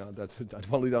 Okay, no, I just want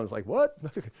to leave down. It's like, what?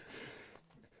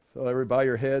 So everybody bow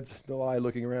your heads, no eye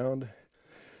looking around.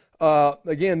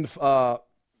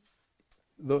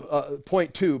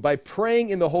 Point 2, by praying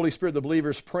in the Holy Spirit, the believer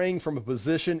is praying from a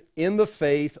position in the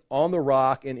faith, on the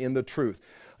rock, and in the truth.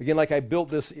 Again, like I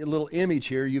built this little image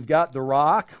here, you've got the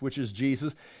rock, which is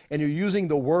Jesus, and you're using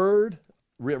the word,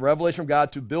 revelation from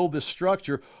God, to build this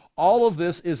structure. All of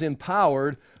this is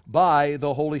empowered by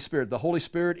the Holy Spirit. The Holy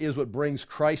Spirit is what brings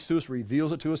Christ to us,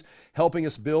 reveals it to us, helping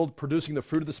us build, producing the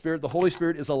fruit of the Spirit. The Holy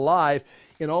Spirit is alive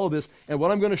in all of this. And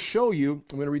what I'm going to show you,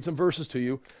 I'm going to read some verses to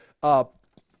you.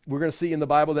 We're going to see in the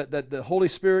Bible that the Holy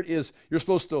Spirit is, you're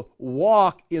supposed to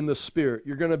walk in the Spirit.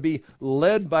 You're going to be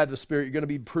led by the Spirit. You're going to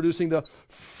be producing the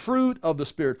fruit of the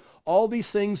Spirit. All these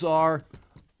things are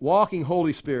walking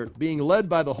Holy Spirit, being led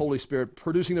by the Holy Spirit,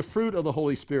 producing the fruit of the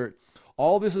Holy Spirit.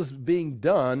 All this is being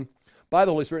done by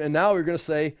the Holy Spirit. And now we're going to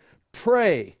say,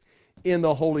 pray in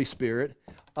the Holy Spirit.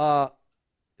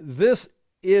 This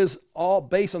is all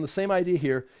based on the same idea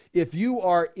here. If you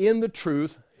are in the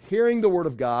truth, hearing the Word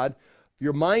of God,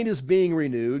 your mind is being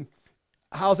renewed.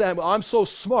 How's that? I'm so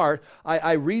smart.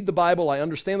 I read the Bible, I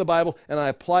understand the Bible, and I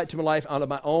apply it to my life out of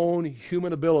my own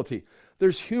human ability.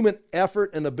 There's human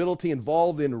effort and ability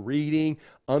involved in reading,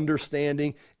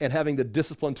 understanding, and having the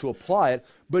discipline to apply it,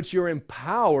 but you're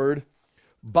empowered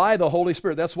by the Holy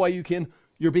Spirit. That's why you're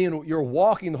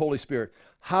walking the Holy Spirit.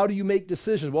 How do you make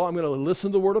decisions? Well, I'm going to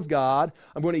listen to the Word of God.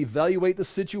 I'm going to evaluate the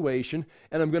situation,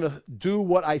 and I'm going to do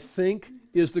what I think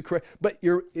is the correct. But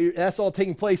that's all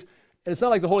taking place. And it's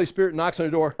not like the Holy Spirit knocks on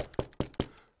your door.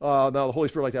 Now the Holy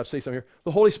Spirit, like to have to say something here.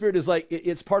 The Holy Spirit is like,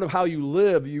 it's part of how you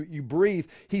live, you breathe.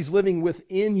 He's living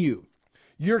within you.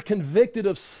 You're convicted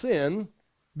of sin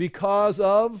because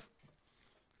of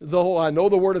I know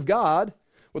the Word of God,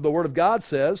 what the Word of God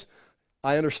says.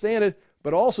 I understand it,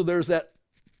 but also there's that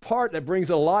part that brings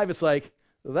it alive. It's like,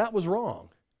 that was wrong.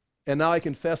 And now I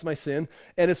confess my sin,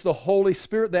 and it's the Holy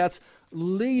Spirit that's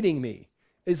leading me.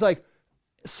 It's like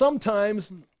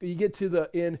sometimes you get to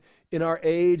in our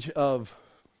age of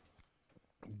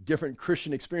different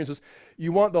Christian experiences,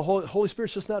 you want the Holy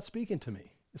Spirit's just not speaking to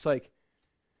me. It's like,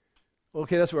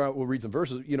 okay, that's where we'll read some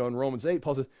verses. In Romans 8,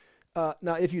 Paul says,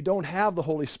 now if you don't have the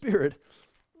Holy Spirit,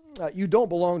 you don't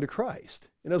belong to Christ.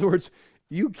 In other words,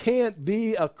 you can't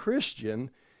be a Christian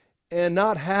and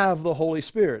not have the Holy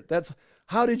Spirit. That's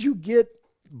how did you get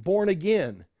born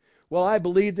again? Well, I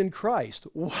believed in Christ.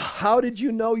 How did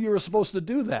you know you were supposed to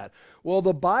do that? Well,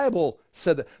 the Bible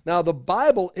said that. Now, the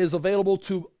Bible is available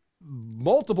to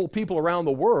multiple people around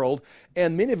the world,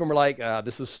 and many of them are like,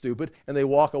 this is stupid, and they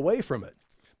walk away from it.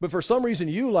 But for some reason,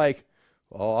 you like,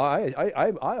 oh, I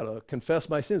ought to confess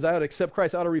my sins. I ought to accept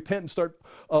Christ. I ought to repent and start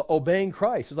obeying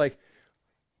Christ. It's like,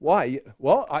 why?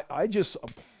 Well, I've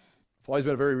always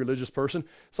been a very religious person.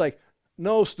 It's like,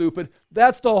 no, stupid.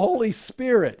 That's the Holy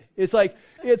Spirit. It's like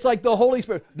the Holy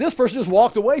Spirit. This person just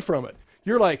walked away from it.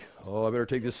 You're like, oh, I better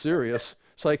take this serious.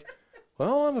 It's like,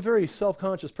 well, I'm a very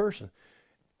self-conscious person.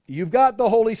 You've got the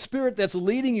Holy Spirit that's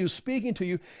leading you, speaking to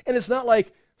you, and it's not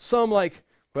like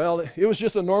well, it was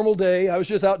just a normal day. I was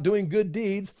just out doing good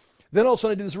deeds. Then all of a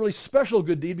sudden I did this really special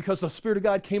good deed because the Spirit of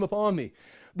God came upon me.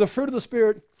 The fruit of the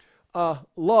Spirit,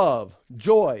 love,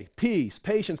 joy, peace,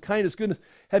 patience, kindness, goodness.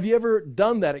 Have you ever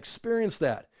done that, experienced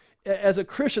that? As a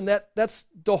Christian, that's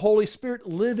the Holy Spirit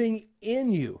living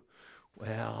in you.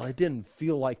 Well, it didn't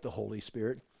feel like the Holy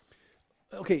Spirit.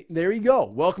 Okay, there you go.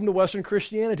 Welcome to Western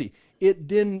Christianity. It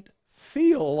didn't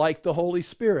feel like the Holy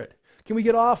Spirit. Can we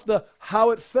get off the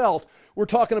how it felt? We're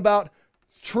talking about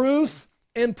truth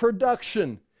and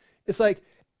production. It's like,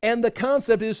 and the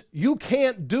concept is you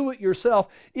can't do it yourself.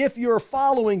 If you're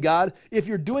following God, if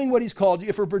you're doing what He's called you,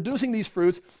 if you're producing these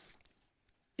fruits,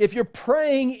 if you're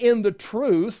praying in the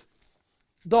truth,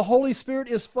 the Holy Spirit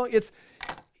is fun.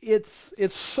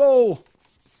 It's so,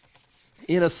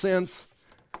 in a sense,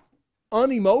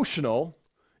 unemotional.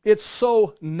 It's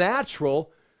so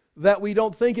natural that we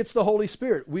don't think it's the Holy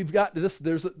Spirit. We've got this,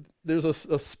 there's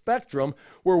a spectrum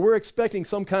where we're expecting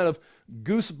some kind of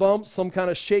goosebumps, some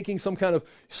kind of shaking, some kind of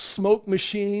smoke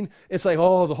machine. It's like,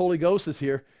 oh, the Holy Ghost is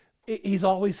here. He's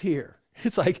always here.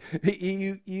 It's like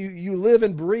you live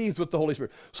and breathe with the Holy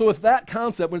Spirit. So with that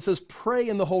concept, when it says pray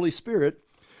in the Holy Spirit,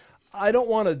 I don't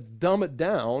want to dumb it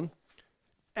down,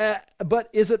 but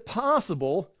is it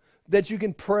possible that you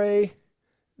can pray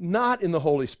not in the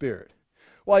Holy Spirit?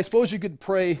 Well, I suppose you could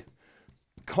pray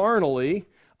carnally.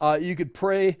 You could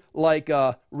pray like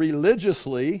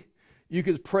religiously. You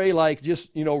could pray like just,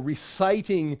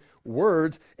 reciting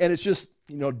words, and it's just,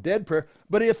 dead prayer.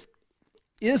 But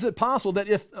is it possible that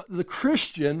if the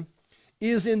Christian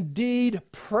is indeed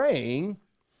praying,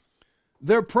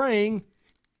 they're praying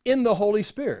in the Holy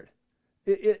Spirit?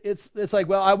 It's like,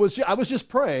 well, I was just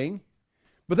praying,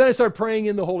 but then I started praying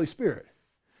in the Holy Spirit.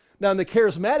 Now, in the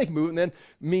charismatic movement,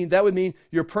 that would mean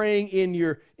you're praying in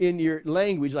your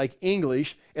language, like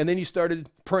English, and then you started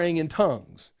praying in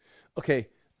tongues. Okay,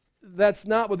 that's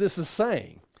not what this is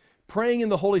saying. Praying in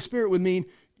the Holy Spirit would mean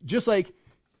just like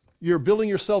you're building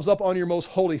yourselves up on your most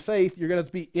holy faith, you're going to have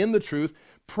to be in the truth,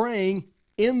 praying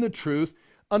in the truth,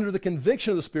 under the conviction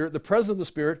of the Spirit, the presence of the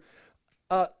Spirit.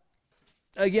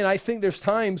 Again, I think there's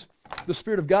times the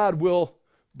Spirit of God will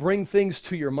bring things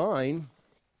to your mind.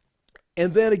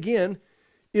 And then again,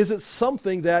 is it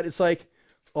something that it's like,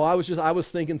 oh, I was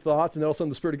thinking thoughts, and then all of a sudden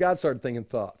the Spirit of God started thinking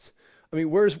thoughts. I mean,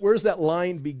 where's that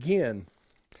line begin?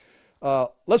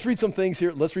 Let's read some things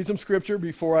here. Let's read some scripture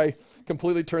before I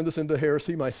completely turn this into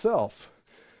heresy myself,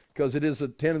 because it is a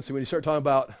tendency when you start talking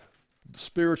about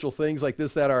spiritual things like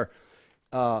this that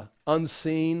are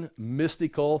unseen,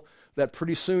 mystical, that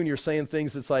pretty soon you're saying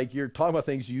things that's like you're talking about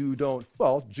things you don't,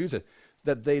 well, Jude said,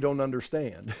 that they don't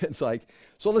understand. It's like,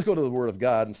 so let's go to the Word of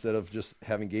God instead of just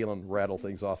having Galen rattle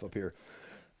things off up here.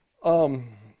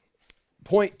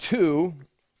 Point 2,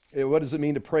 what does it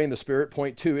mean to pray in the Spirit?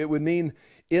 Point 2, it would mean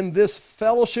in this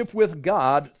fellowship with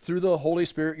God through the Holy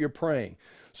Spirit you're praying.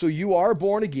 So you are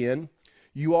born again.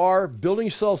 You are building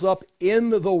yourselves up in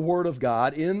the Word of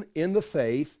God, in the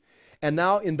faith. And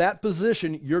now in that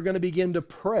position, you're going to begin to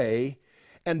pray.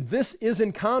 And this is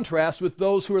in contrast with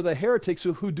those who are the heretics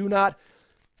who do not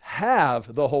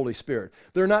have the Holy Spirit.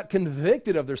 They're not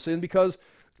convicted of their sin because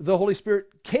the Holy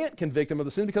Spirit can't convict them of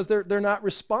the sin because they're not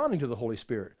responding to the Holy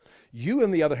Spirit. You,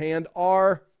 on the other hand,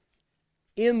 are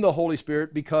in the Holy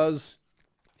Spirit because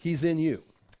He's in you.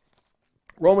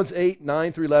 Romans 8,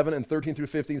 9 through 11 and 13 through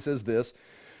 15 says this,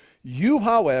 you,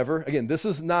 however, again, this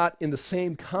is not in the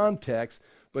same context,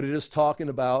 but it is talking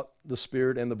about the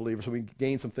Spirit and the believer, so we can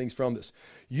gain some things from this.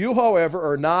 You, however,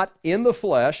 are not in the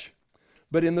flesh,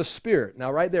 but in the Spirit.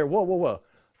 Now, right there, whoa.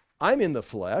 I'm in the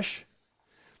flesh.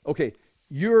 Okay,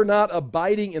 you're not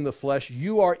abiding in the flesh.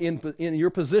 You are in your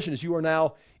position is you are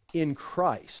now in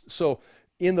Christ. So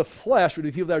in the flesh would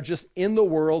be people that are just in the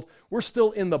world. We're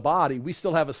still in the body. We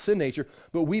still have a sin nature,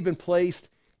 but we've been placed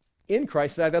in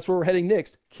Christ. That's where we're heading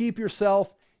next. Keep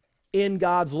yourself in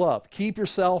God's love. Keep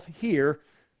yourself here.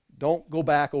 Don't go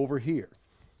back over here.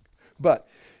 But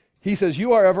he says,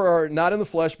 you are not in the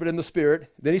flesh, but in the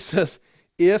Spirit. Then he says,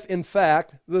 if in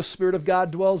fact the Spirit of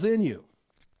God dwells in you.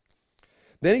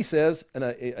 Then he says, and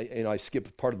I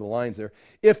skipped part of the lines there,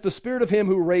 if the Spirit of him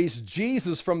who raised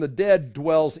Jesus from the dead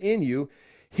dwells in you,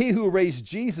 he who raised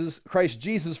Christ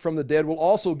Jesus from the dead will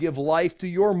also give life to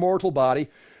your mortal body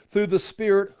through the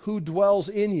Spirit who dwells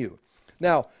in you.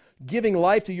 Now, giving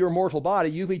life to your mortal body,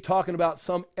 you can be talking about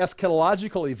some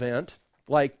eschatological event,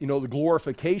 like, the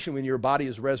glorification when your body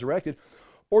is resurrected,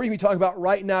 or you can be talking about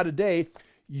right now today.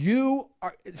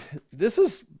 This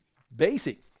is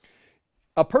basic.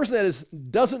 A person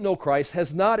that doesn't know Christ,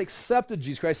 has not accepted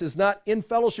Jesus Christ, is not in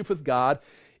fellowship with God,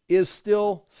 is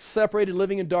still separated,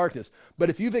 living in darkness. But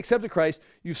if you've accepted Christ,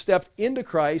 you've stepped into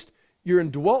Christ, you're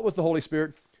indwelt with the Holy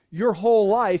Spirit, your whole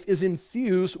life is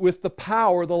infused with the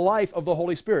power, the life of the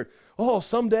Holy Spirit. Oh,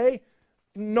 someday?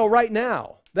 No, right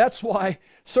now. That's why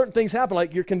certain things happen,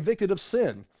 like you're convicted of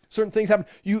sin. Certain things happen.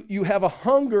 You have a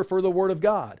hunger for the Word of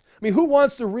God. I mean, who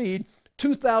wants to read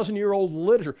 2,000-year-old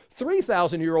literature,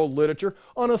 3,000-year-old literature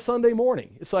on a Sunday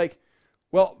morning? It's like,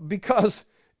 well, because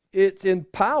it's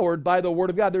empowered by the Word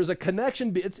of God. There's a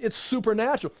connection. It's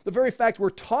supernatural. The very fact we're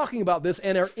talking about this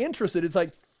and are interested, it's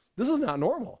like, this is not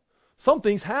normal.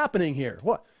 Something's happening here.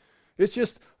 What? It's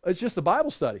just a Bible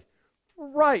study.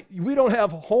 Right. We don't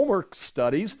have homework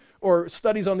studies or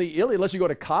studies on the Iliad unless you go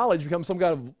to college, become some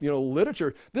kind of,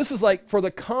 literature. This is like for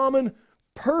the common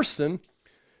person.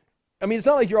 I mean, it's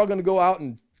not like you're all going to go out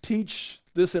and teach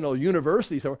this in a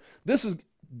university somewhere. This is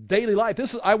daily life.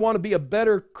 I want to be a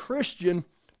better Christian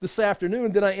this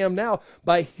afternoon than I am now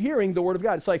by hearing the Word of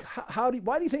God. It's like,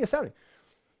 why do you think it's happening?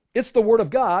 It's the Word of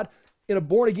God in a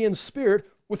born-again spirit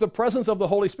with the presence of the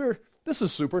Holy Spirit. This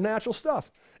is supernatural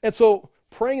stuff. And so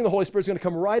praying in the Holy Spirit is going to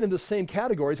come right in the same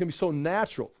category. It's going to be so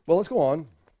natural. Well, let's go on.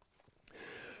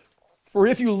 For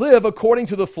if you live according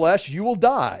to the flesh, you will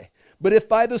die. But if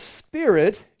by the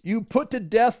Spirit you put to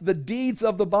death the deeds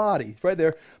of the body, right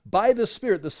there, by the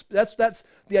Spirit, that's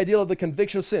the idea of the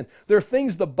conviction of sin. There are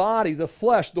things the body, the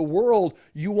flesh, the world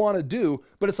you want to do,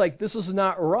 but it's like, this is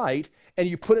not right, and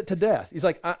you put it to death. He's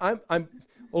like,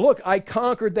 look, I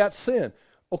conquered that sin.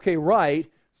 Okay,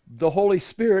 right. The Holy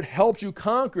Spirit helped you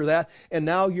conquer that, and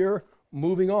now you're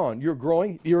moving on. You're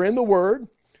growing. You're in the Word.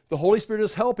 The Holy Spirit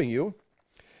is helping you.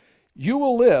 You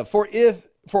will live.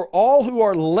 For all who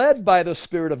are led by the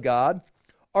Spirit of God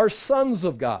are sons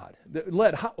of God.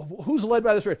 Who's led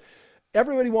by the Spirit?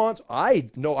 Everybody wants. I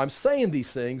know I'm saying these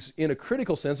things in a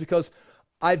critical sense because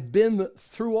I've been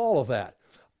through all of that.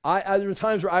 There were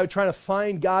times where I was trying to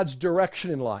find God's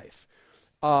direction in life.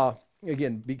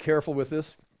 Again, be careful with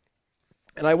this.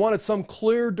 And I wanted some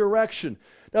clear direction.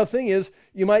 Now, the thing is,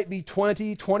 you might be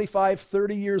 20, 25,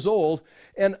 30 years old,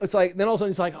 and it's like, then all of a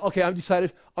sudden it's like, okay, I've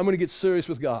decided I'm going to get serious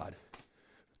with God.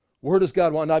 Where does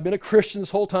God want? And I've been a Christian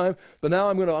this whole time, but now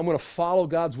I'm going to follow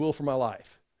God's will for my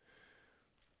life.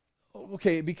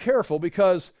 Okay, be careful,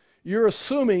 because you're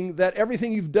assuming that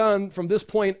everything you've done from this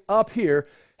point up here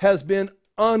has been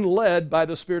unled by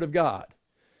the Spirit of God.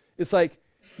 It's like,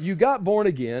 you got born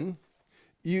again,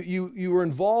 you were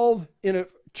involved in a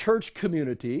church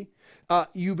community,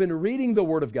 you've been reading the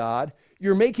Word of God,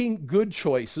 you're making good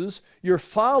choices, you're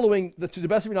following to the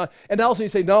best of your knowledge, and now all of a sudden you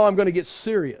say, no, I'm going to get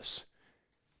serious.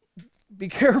 Be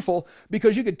careful,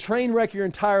 because you could train wreck your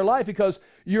entire life because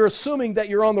you're assuming that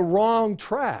you're on the wrong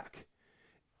track.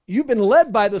 You've been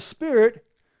led by the Spirit.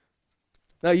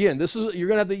 Now again, you're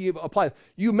going to have to apply.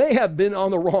 You may have been on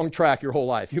the wrong track your whole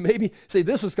life. You maybe say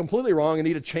this is completely wrong and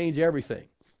need to change everything.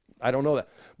 I don't know that.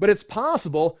 But it's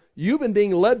possible you've been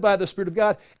being led by the Spirit of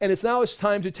God, and it's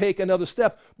time to take another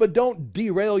step. But don't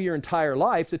derail your entire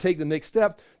life to take the next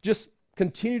step. Just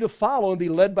continue to follow and be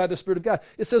led by the Spirit of God.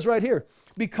 It says right here,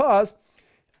 because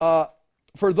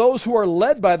for those who are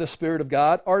led by the Spirit of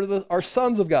God are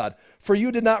sons of God. For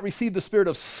you did not receive the spirit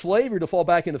of slavery to fall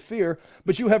back into fear,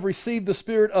 but you have received the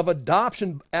spirit of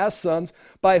adoption as sons,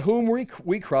 by whom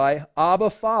we cry,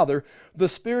 Abba, Father. The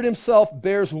Spirit himself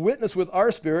bears witness with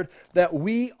our spirit that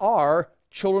we are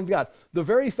children of God. The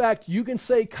very fact you can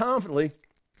say confidently,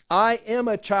 I am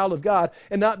a child of God,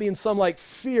 and not be in some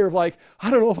fear of I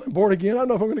don't know if I'm born again, I don't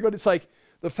know if I'm going to go. It's like,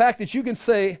 The fact that you can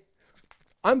say,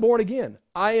 I'm born again.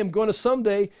 I am going to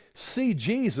someday see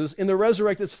Jesus in the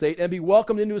resurrected state and be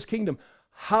welcomed into his kingdom.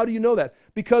 How do you know that?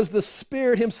 Because the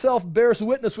Spirit himself bears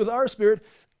witness with our spirit.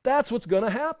 That's what's going to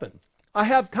happen. I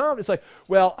have confidence. Like,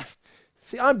 well,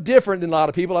 see, I'm different than a lot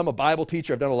of people. I'm a Bible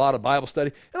teacher. I've done a lot of Bible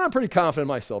study, and I'm pretty confident in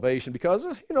my salvation because,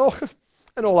 I know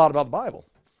a lot about the Bible.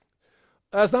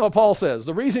 That's not what Paul says.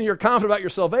 The reason you're confident about your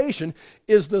salvation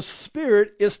is the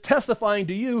Spirit is testifying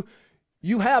to you.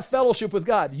 You have fellowship with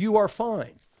God. You are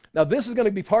fine. Now, this is going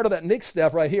to be part of that next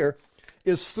step right here,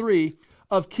 is 3,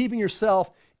 of keeping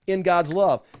yourself in God's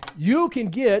love. You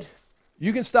can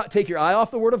take your eye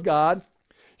off the Word of God,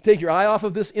 take your eye off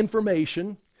of this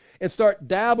information, and start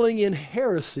dabbling in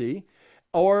heresy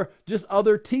or just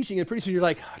other teaching. And pretty soon you're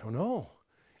like, I don't know.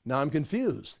 Now I'm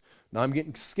confused. Now I'm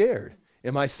getting scared.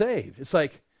 Am I saved? It's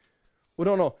like,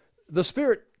 well, no. The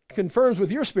Spirit confirms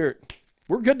with your spirit.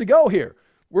 We're good to go here.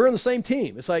 We're on the same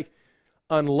team. It's like,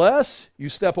 unless you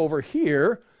step over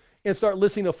here and start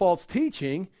listening to false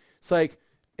teaching, it's like,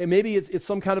 and maybe it's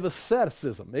some kind of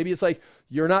asceticism. Maybe it's like,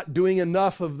 you're not doing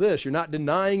enough of this. You're not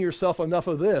denying yourself enough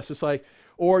of this. It's like,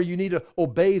 or you need to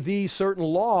obey these certain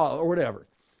law or whatever.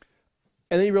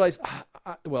 And then you realize,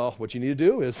 well, what you need to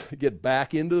do is get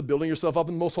back into building yourself up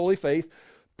in the most holy faith,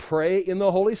 pray in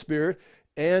the Holy Spirit,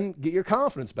 and get your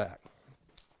confidence back.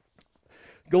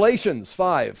 Galatians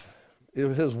 5.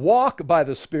 It says, walk by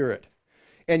the Spirit,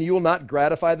 and you will not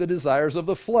gratify the desires of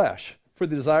the flesh, for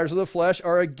the desires of the flesh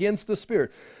are against the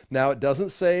Spirit. Now, it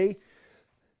doesn't say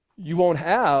you won't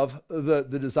have the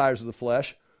desires of the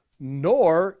flesh,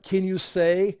 nor can you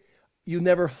say you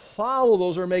never follow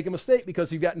those or make a mistake,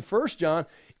 because you've got in 1 John,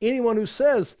 anyone who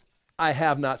says, I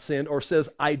have not sinned, or says,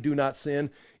 I do not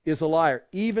sin, is a liar.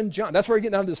 Even John. That's where we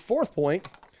get down to this 4th point,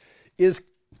 is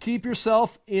keep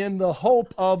yourself in the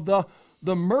hope of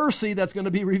the mercy that's going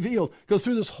to be revealed. Because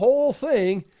through this whole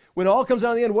thing, when it all comes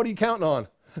down to the end, what are you counting on?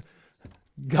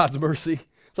 God's mercy.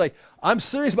 It's like, I'm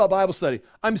serious about Bible study.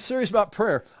 I'm serious about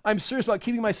prayer. I'm serious about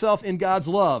keeping myself in God's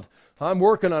love. I'm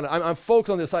working on it. I'm focused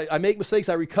on this. I make mistakes.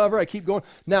 I recover. I keep going.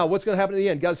 Now, what's going to happen at the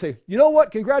end? God say, you know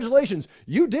what? Congratulations.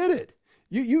 You did it.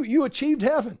 You achieved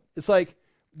heaven. It's like,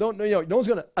 no one's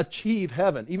going to achieve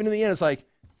heaven. Even in the end, it's like,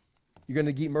 you're going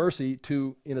to get mercy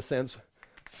to, in a sense,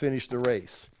 finish the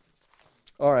race.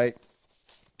 All right.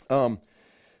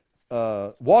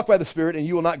 Walk by the Spirit, and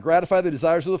you will not gratify the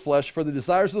desires of the flesh, for the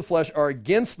desires of the flesh are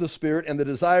against the Spirit, and the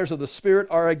desires of the Spirit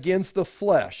are against the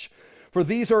flesh. For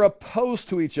these are opposed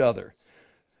to each other.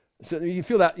 So you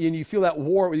feel that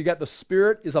war where you got the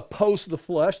Spirit is opposed to the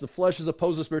flesh is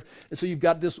opposed to the Spirit, and so you've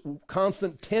got this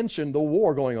constant tension, the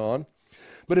war going on.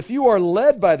 But if you are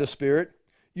led by the Spirit,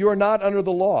 you are not under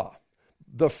the law.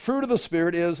 The fruit of the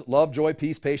Spirit is love, joy,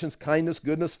 peace, patience, kindness,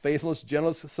 goodness, faithfulness,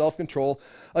 gentleness, self-control.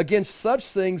 Against such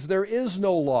things there is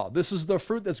no law. This is the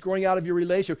fruit that's growing out of your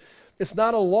relationship. It's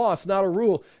not a law. It's not a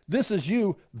rule. This is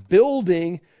you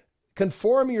building,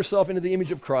 conforming yourself into the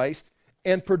image of Christ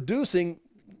and producing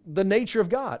the nature of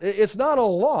God. It's not a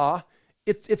law.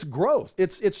 It's growth.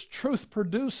 It's truth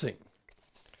producing.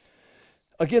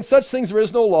 Against such things there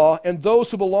is no law, and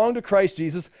those who belong to Christ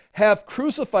Jesus have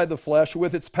crucified the flesh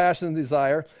with its passion and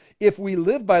desire. If we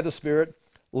live by the Spirit,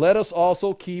 let us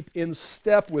also keep in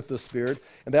step with the Spirit.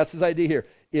 And that's his idea here.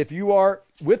 If you are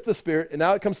with the Spirit, and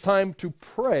now it comes time to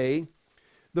pray,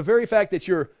 the very fact that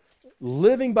you're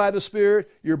living by the Spirit,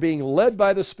 you're being led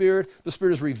by the Spirit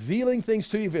is revealing things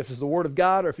to you, if it's the Word of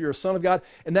God or if you're a son of God,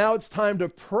 and now it's time to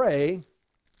pray,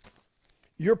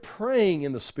 you're praying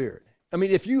in the Spirit. I mean,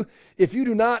 if you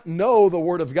do not know the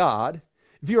Word of God,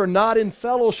 if you are not in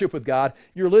fellowship with God,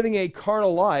 you're living a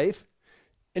carnal life,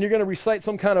 and you're going to recite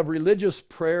some kind of religious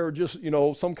prayer or just,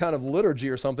 some kind of liturgy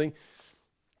or something,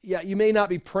 yeah, you may not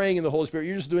be praying in the Holy Spirit.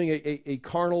 You're just doing a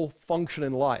carnal function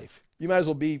in life. You might as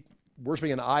well be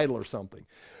worshiping an idol or something.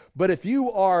 But if you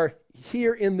are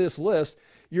here in this list,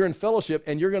 you're in fellowship,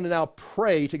 and you're going to now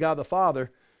pray to God the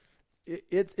Father,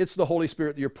 it's the Holy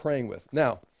Spirit that you're praying with.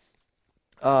 Now,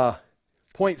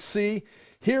 point C,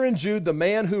 here in Jude, the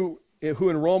man who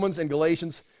in Romans and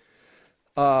Galatians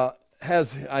let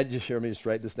me just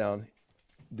write this down.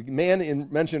 The man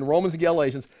mentioned in Romans and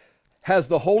Galatians has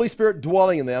the Holy Spirit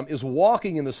dwelling in them, is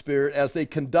walking in the Spirit as they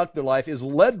conduct their life, is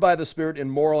led by the Spirit in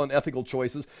moral and ethical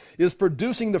choices, is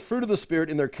producing the fruit of the Spirit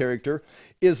in their character,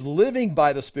 is living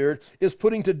by the Spirit, is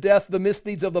putting to death the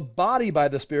misdeeds of the body by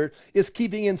the Spirit, is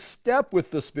keeping in step with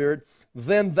the Spirit,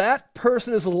 then that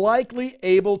person is likely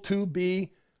able to be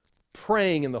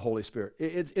praying in the Holy Spirit.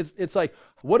 It's like,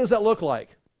 what does that look like?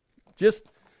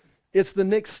 It's the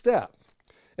next step.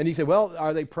 And you say, well,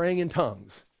 are they praying in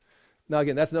tongues? Now,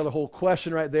 again, that's another whole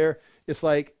question right there. it's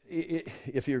like,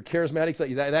 if you're charismatic, it's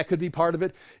like that could be part of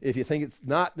it. If you think it's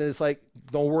not, then it's like,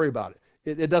 don't worry about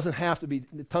it. It doesn't have to be,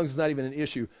 tongues is not even an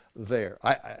issue there,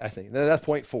 I think. That's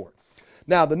point 4.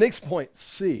 Now, the next point,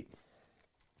 C.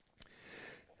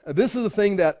 This is the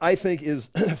thing that I think is,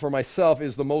 for myself,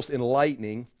 is the most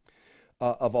enlightening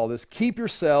of all this. Keep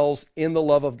yourselves in the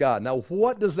love of God. Now,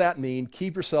 what does that mean,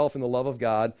 keep yourself in the love of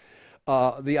God?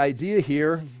 The idea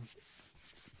here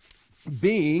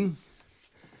being,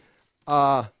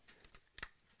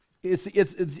 it's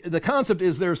the concept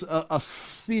is there's a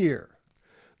sphere.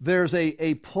 There's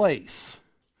a place.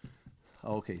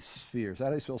 Okay, sphere. Is that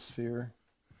how you spell sphere?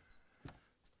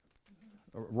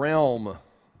 Realm.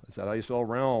 Is that how you spell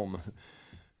realm?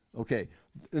 Okay.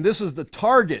 And this is the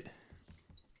target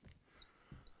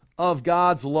of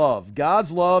God's love.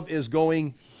 God's love is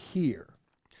going here.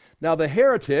 Now the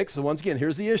heretics, and once again,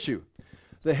 here's the issue.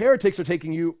 The heretics are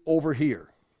taking you over here.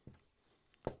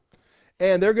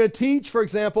 And they're going to teach, for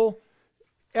example,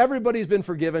 everybody's been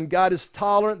forgiven. God is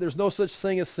tolerant. There's no such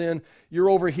thing as sin. You're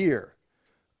over here.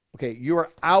 Okay, you are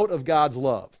out of God's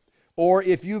love. Or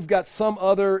if you've got some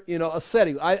other, a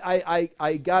setting,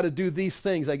 I got to do these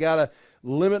things. I got to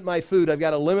limit my food. I've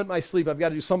got to limit my sleep. I've got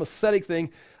to do some ascetic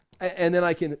thing, and then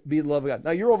I can be in love of God.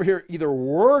 Now, you're over here either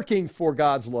working for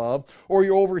God's love, or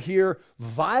you're over here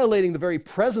violating the very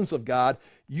presence of God.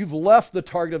 You've left the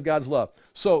target of God's love.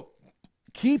 So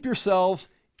keep yourselves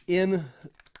in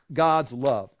God's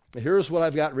love. And here's what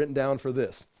I've got written down for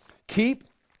this. Keep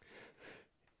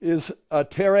is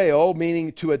tereo,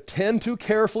 meaning to attend to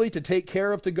carefully, to take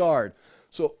care of, to guard.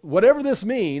 So whatever this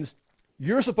means,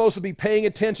 you're supposed to be paying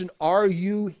attention. Are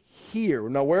you here?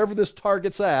 Now, wherever this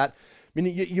target's at,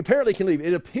 meaning you apparently can leave.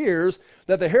 It appears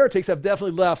that the heretics have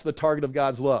definitely left the target of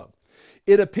God's love.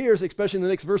 It appears, especially in the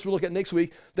next verse we'll look at next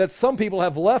week, that some people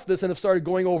have left this and have started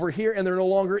going over here, and they're no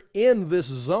longer in this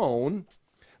zone.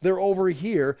 They're over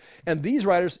here. And these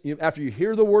writers, after you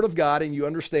hear the word of God and you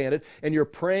understand it, and you're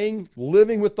praying,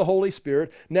 living with the Holy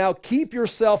Spirit, now keep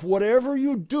yourself, whatever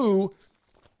you do,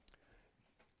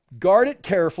 guard it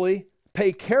carefully,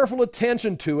 pay careful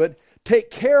attention to it,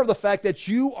 take care of the fact that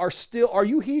are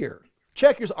you here?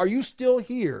 Check yourself, are you still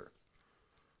here?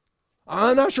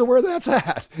 I'm not sure where that's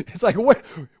at. It's like,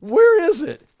 where is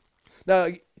it? Now,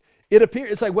 it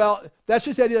appears, it's like, well, that's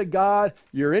just the idea that God,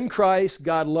 you're in Christ,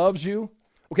 God loves you.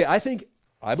 Okay,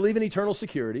 I believe in eternal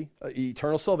security,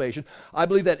 eternal salvation. I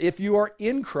believe that if you are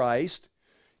in Christ,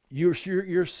 you're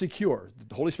secure.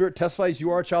 The Holy Spirit testifies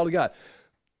you are a child of God.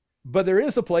 But there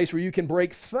is a place where you can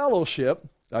break fellowship.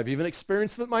 I've even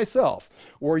experienced it myself,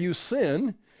 where you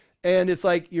sin, and it's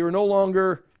like you're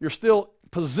still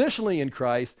positionally in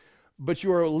Christ, but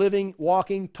you are living,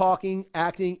 walking, talking,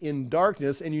 acting in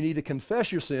darkness, and you need to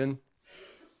confess your sin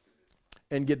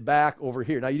and get back over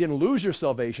here. Now, you didn't lose your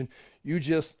salvation. You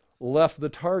just left the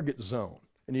target zone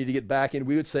and need to get back in,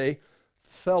 we would say,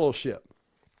 fellowship.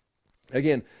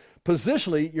 Again,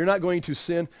 positionally, you're not going to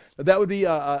sin. That would be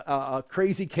a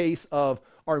crazy case of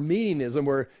Arminianism,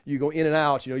 where you go in and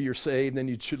out. You're saved, and then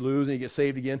you should lose, and you get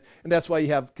saved again. And that's why you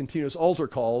have continuous altar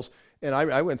calls. And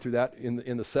I went through that in the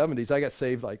 70s. I got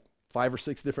saved like 5 or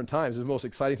 6 different times. The most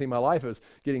exciting thing in my life was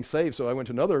getting saved. So I went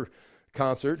to another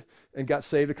concert and got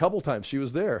saved a couple times. She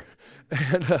was there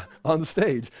and on the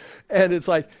stage. And it's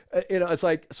like,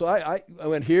 so I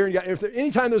went here, and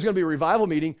anytime there's going to be a revival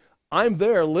meeting, I'm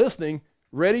there listening,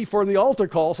 ready for the altar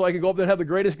call, so I can go up there and have the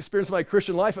greatest experience of my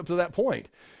Christian life up to that point.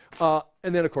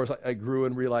 And then, of course, I grew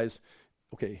and realized,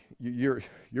 okay, you're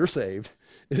saved.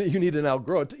 You need to now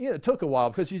grow. It took a while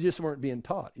because you just weren't being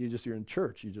taught. You're in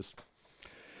church.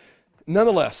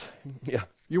 Nonetheless, yeah,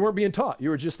 you weren't being taught. You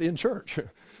were just in church.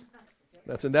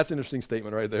 That's an interesting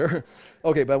statement right there.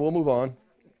 Okay, but we'll move on.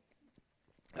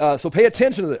 So pay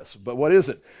attention to this. But what is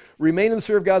it? Remain in the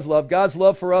sphere of God's love. God's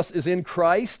love for us is in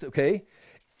Christ, okay?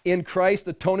 In Christ,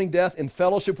 atoning death, in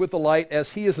fellowship with the light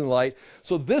as he is in light.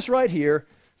 So this right here,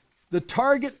 the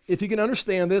target, if you can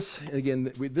understand this, and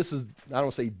again, this is, I don't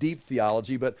want to say deep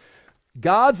theology, but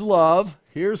God's love,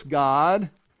 here's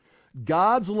God.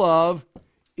 God's love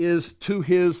is to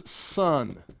his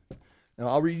Son. Now,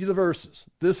 I'll read you the verses.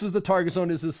 This is the target zone,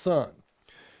 is his Son.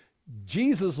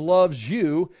 Jesus loves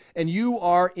you, and you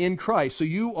are in Christ. So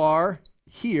you are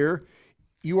here.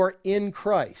 You are in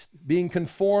Christ, being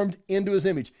conformed into his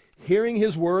image, hearing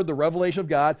his word, the revelation of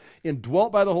God,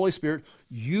 indwelt by the Holy Spirit.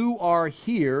 You are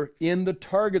here in the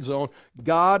target zone.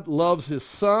 God loves his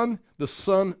Son. The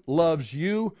Son loves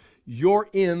you. You're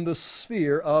in the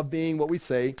sphere of being, what we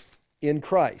say, in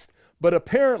Christ. But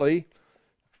apparently,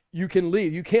 you can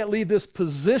leave. You can't leave this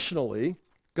positionally,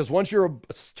 because once you're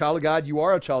a child of God, you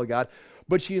are a child of God.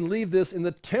 But you can leave this in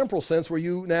the temporal sense where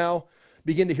you now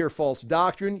begin to hear false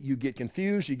doctrine, you get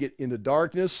confused, you get into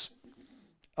darkness.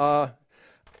 I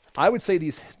would say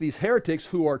these heretics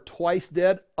who are twice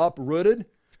dead, uprooted,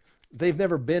 they've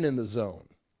never been in the zone.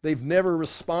 They've never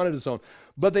responded to the zone.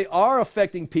 But they are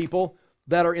affecting people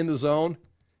that are in the zone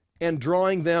and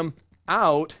drawing them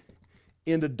out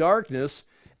into darkness.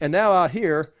 And now out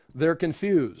here, they're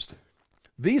confused.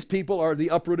 These people are the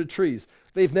uprooted trees.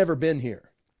 They've never been here.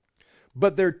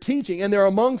 But they're teaching, and they're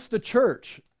amongst the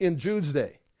church in Jude's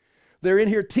day. They're in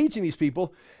here teaching these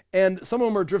people, and some of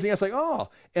them are drifting out. It's like, oh,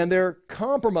 and they're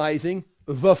compromising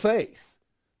the faith.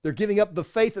 They're giving up the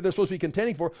faith that they're supposed to be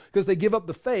contending for, because they give up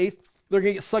the faith, they're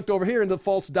going to get sucked over here into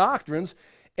false doctrines,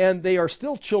 and they are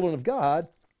still children of God,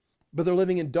 but they're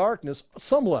living in darkness at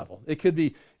some level. It could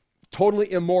be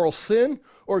totally immoral sin,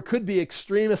 or it could be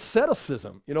extreme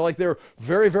asceticism. Like they're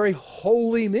very, very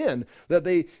holy men that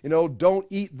they, don't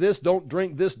eat this, don't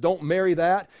drink this, don't marry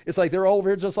that. It's like they're all over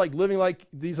here just like living like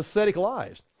these ascetic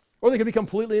lives. Or they could be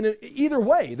completely in it. Either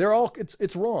way,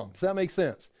 it's wrong. Does that make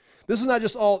sense? This is not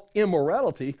just all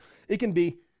immorality. It can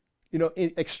be,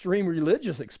 extreme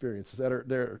religious experiences that are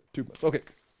there too much. Okay.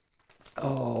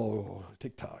 Oh,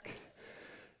 TikTok.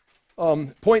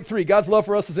 Point 3, God's love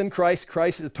for us is in Christ.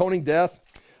 Christ's atoning death.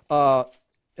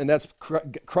 And that's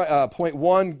point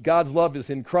 1, God's love is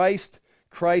in Christ.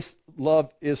 Christ's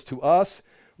love is to us.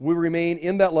 We remain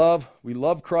in that love. We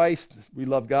love Christ. We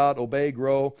love God. Obey,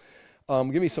 grow.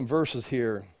 Give me some verses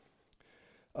here.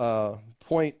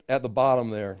 Point at the bottom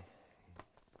there.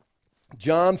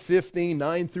 John 15,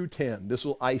 9 through 10. This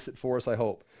will ice it for us, I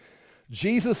hope.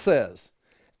 Jesus says,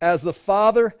 as the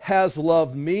Father has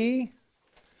loved me,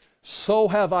 so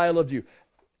have I loved you.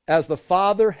 As the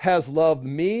Father has loved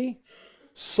me,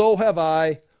 so have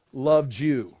I loved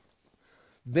you.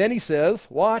 Then he says,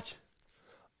 watch,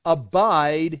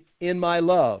 abide in my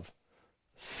love.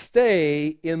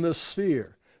 Stay in the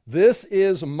sphere. This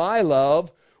is my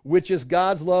love, which is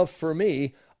God's love for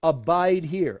me. Abide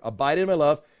here. Abide in my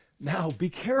love. Now be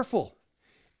careful.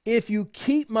 If you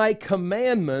keep my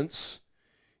commandments,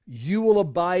 you will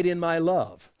abide in my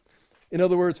love. In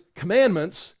other words,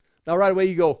 commandments. Now right away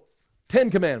you go, 10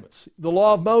 commandments, the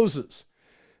law of Moses.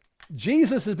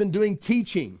 Jesus has been doing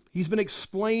teaching. He's been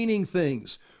explaining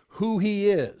things, who he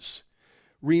is,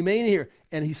 remaining here.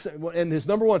 And he said, and his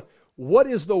number one, what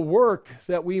is the work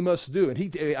that we must do?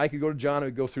 And I could go to John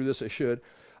and go through this, I should.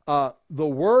 The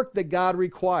work that God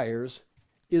requires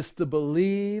is to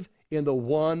believe in the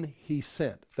one he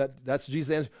sent. That's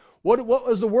Jesus' answer. What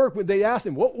was the work? They asked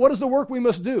him, what is the work we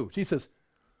must do? Jesus says,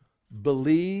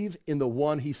 believe in the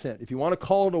one he sent. If you want to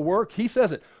call it a work, he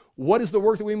says it. What is the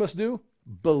work that we must do?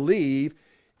 Believe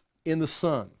in the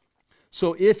Son.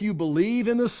 So if you believe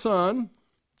in the Son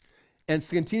and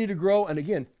continue to grow, and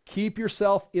again, keep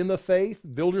yourself in the faith,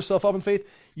 build yourself up in faith,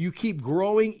 you keep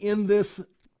growing in this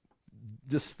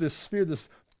sphere, this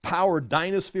power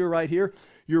dynasphere right here.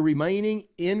 You're remaining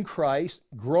in Christ,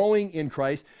 growing in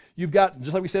Christ. You've got,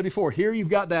 just like we said before, here you've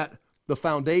got the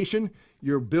foundation.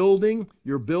 You're building,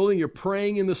 you're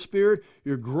praying in the Spirit,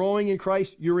 you're growing in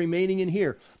Christ, you're remaining in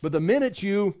here. But the minute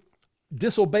you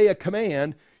disobey a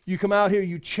command, you come out here,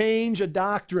 you change a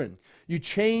doctrine, you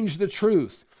change the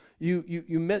truth.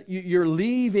 You're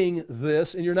leaving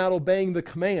this and you're not obeying the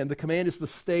command. The command is to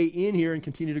stay in here and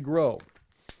continue to grow.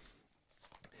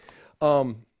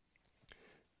 1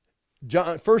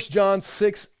 John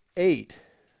 6, 8.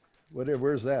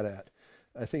 Where's that at?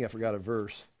 I think I forgot a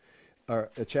verse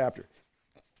or a chapter.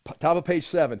 Top of page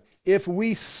 7. If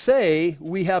we say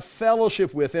we have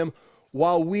fellowship with him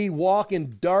while we walk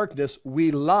in darkness,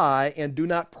 we lie and do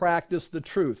not practice the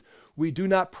truth. We do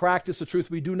not practice the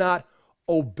truth. We do not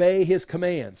obey his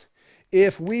commands.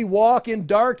 If we walk in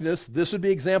darkness, this would be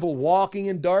example, walking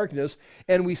in darkness,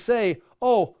 and we say,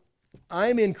 oh,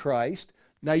 I'm in Christ.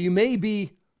 Now you may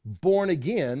be born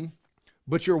again,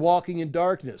 but you're walking in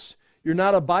darkness. You're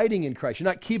not abiding in Christ. You're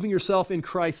not keeping yourself in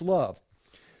Christ's love.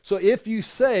 So if you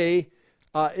say,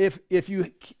 if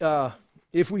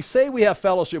we say we have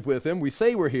fellowship with him, we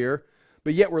say we're here,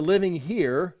 but yet we're living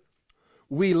here,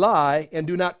 we lie and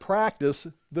do not practice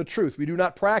the truth. We do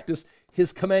not practice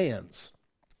his commands.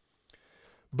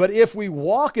 But if we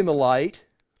walk in the light,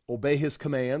 obey his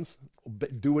commands,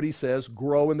 do what he says,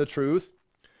 grow in the truth,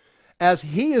 as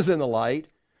he is in the light.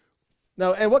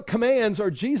 Now, and what commands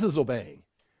are Jesus obeying?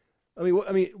 I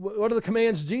mean, what are the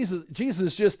commands? Jesus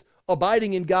is just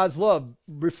abiding in God's love,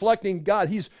 reflecting God.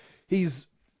 He's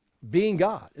being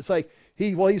God. It's like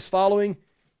he's following.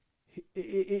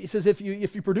 He says if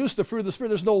you produce the fruit of the Spirit,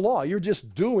 there's no law. You're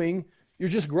just growing.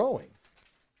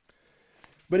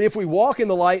 But if we walk in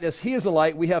the light as he is in the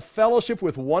light, we have fellowship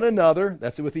with one another,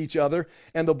 that's with each other,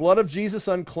 and the blood of Jesus'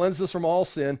 Son cleanses us from all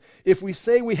sin. If we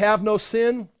say we have no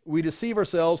sin, we deceive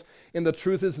ourselves, and the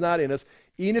truth is not in us.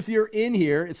 Even if you're in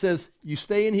here, it says you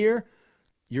stay in here,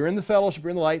 you're in the fellowship,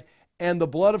 you're in the light, and the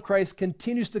blood of Christ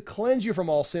continues to cleanse you from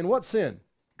all sin. What sin?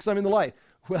 Because I'm in the light.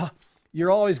 Well, you're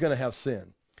always going to have sin.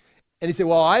 And you say,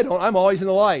 well, I don't. I'm always in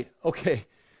the light. Okay,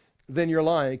 then you're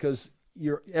lying, because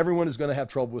everyone is going to have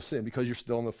trouble with sin because you're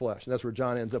still in the flesh. And that's where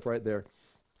John ends up right there.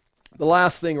 The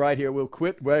last thing right here, we'll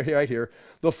quit right here.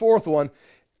 The fourth one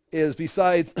is,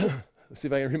 besides, let's see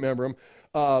if I can remember them,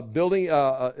 build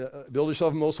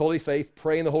yourself in most holy faith,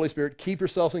 pray in the Holy Spirit, keep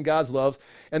yourselves in God's love.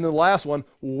 And then the last one,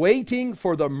 waiting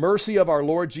for the mercy of our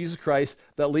Lord Jesus Christ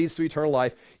that leads to eternal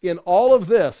life. In all of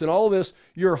this,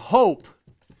 your hope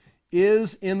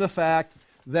is in the fact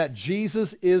that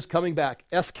Jesus is coming back.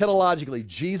 Eschatologically,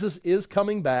 Jesus is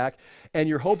coming back, and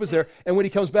your hope is there. And when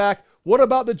he comes back, what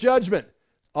about the judgment?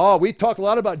 Oh, we talked a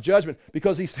lot about judgment,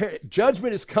 because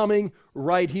judgment is coming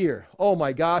right here. Oh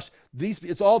my gosh,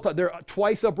 they're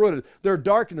twice uprooted. They're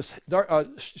darkness,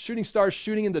 shooting stars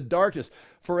shooting into darkness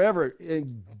forever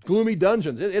in gloomy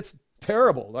dungeons. It's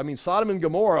terrible. I mean, Sodom and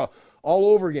Gomorrah all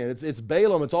over again. It's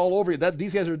Balaam. It's all over again.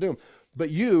 These guys are doomed. But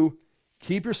you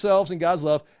keep yourselves in God's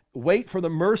love. Wait for the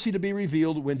mercy to be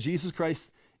revealed when Jesus Christ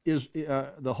is,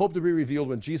 the hope to be revealed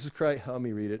when Jesus Christ, let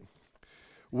me read it.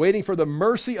 Waiting for the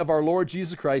mercy of our Lord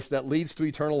Jesus Christ that leads to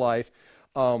eternal life,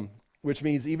 which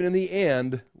means even in the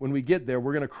end, when we get there,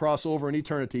 we're going to cross over in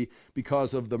eternity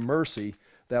because of the mercy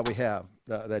that we have,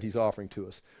 that he's offering to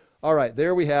us. All right,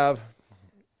 there we have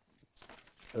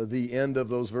the end of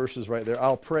those verses right there.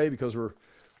 I'll pray because we're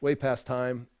way past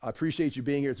time. I appreciate you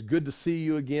being here. It's good to see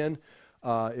you again.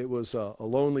 It was a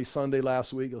lonely Sunday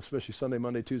last week, especially Sunday,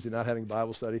 Monday, Tuesday, not having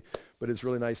Bible study, but it's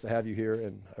really nice to have you here,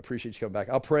 and I appreciate you coming back.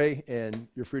 I'll pray, and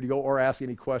you're free to go or ask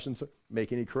any questions,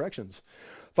 make any corrections.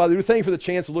 Father, we thank you for the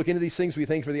chance to look into these things. We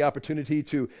thank you for the opportunity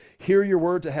to hear your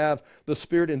word, to have the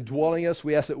Spirit indwelling us.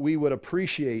 We ask that we would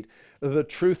appreciate the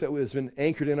truth that has been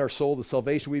anchored in our soul, the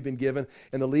salvation we've been given,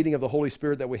 and the leading of the Holy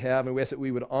Spirit that we have. And we ask that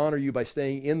we would honor you by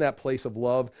staying in that place of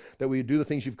love, that we would do the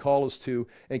things you've called us to,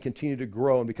 and continue to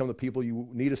grow and become the people you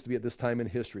need us to be at this time in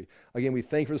history. Again, we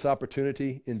thank you for this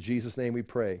opportunity. In Jesus' name we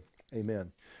pray.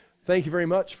 Amen. Thank you very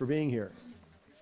much for being here.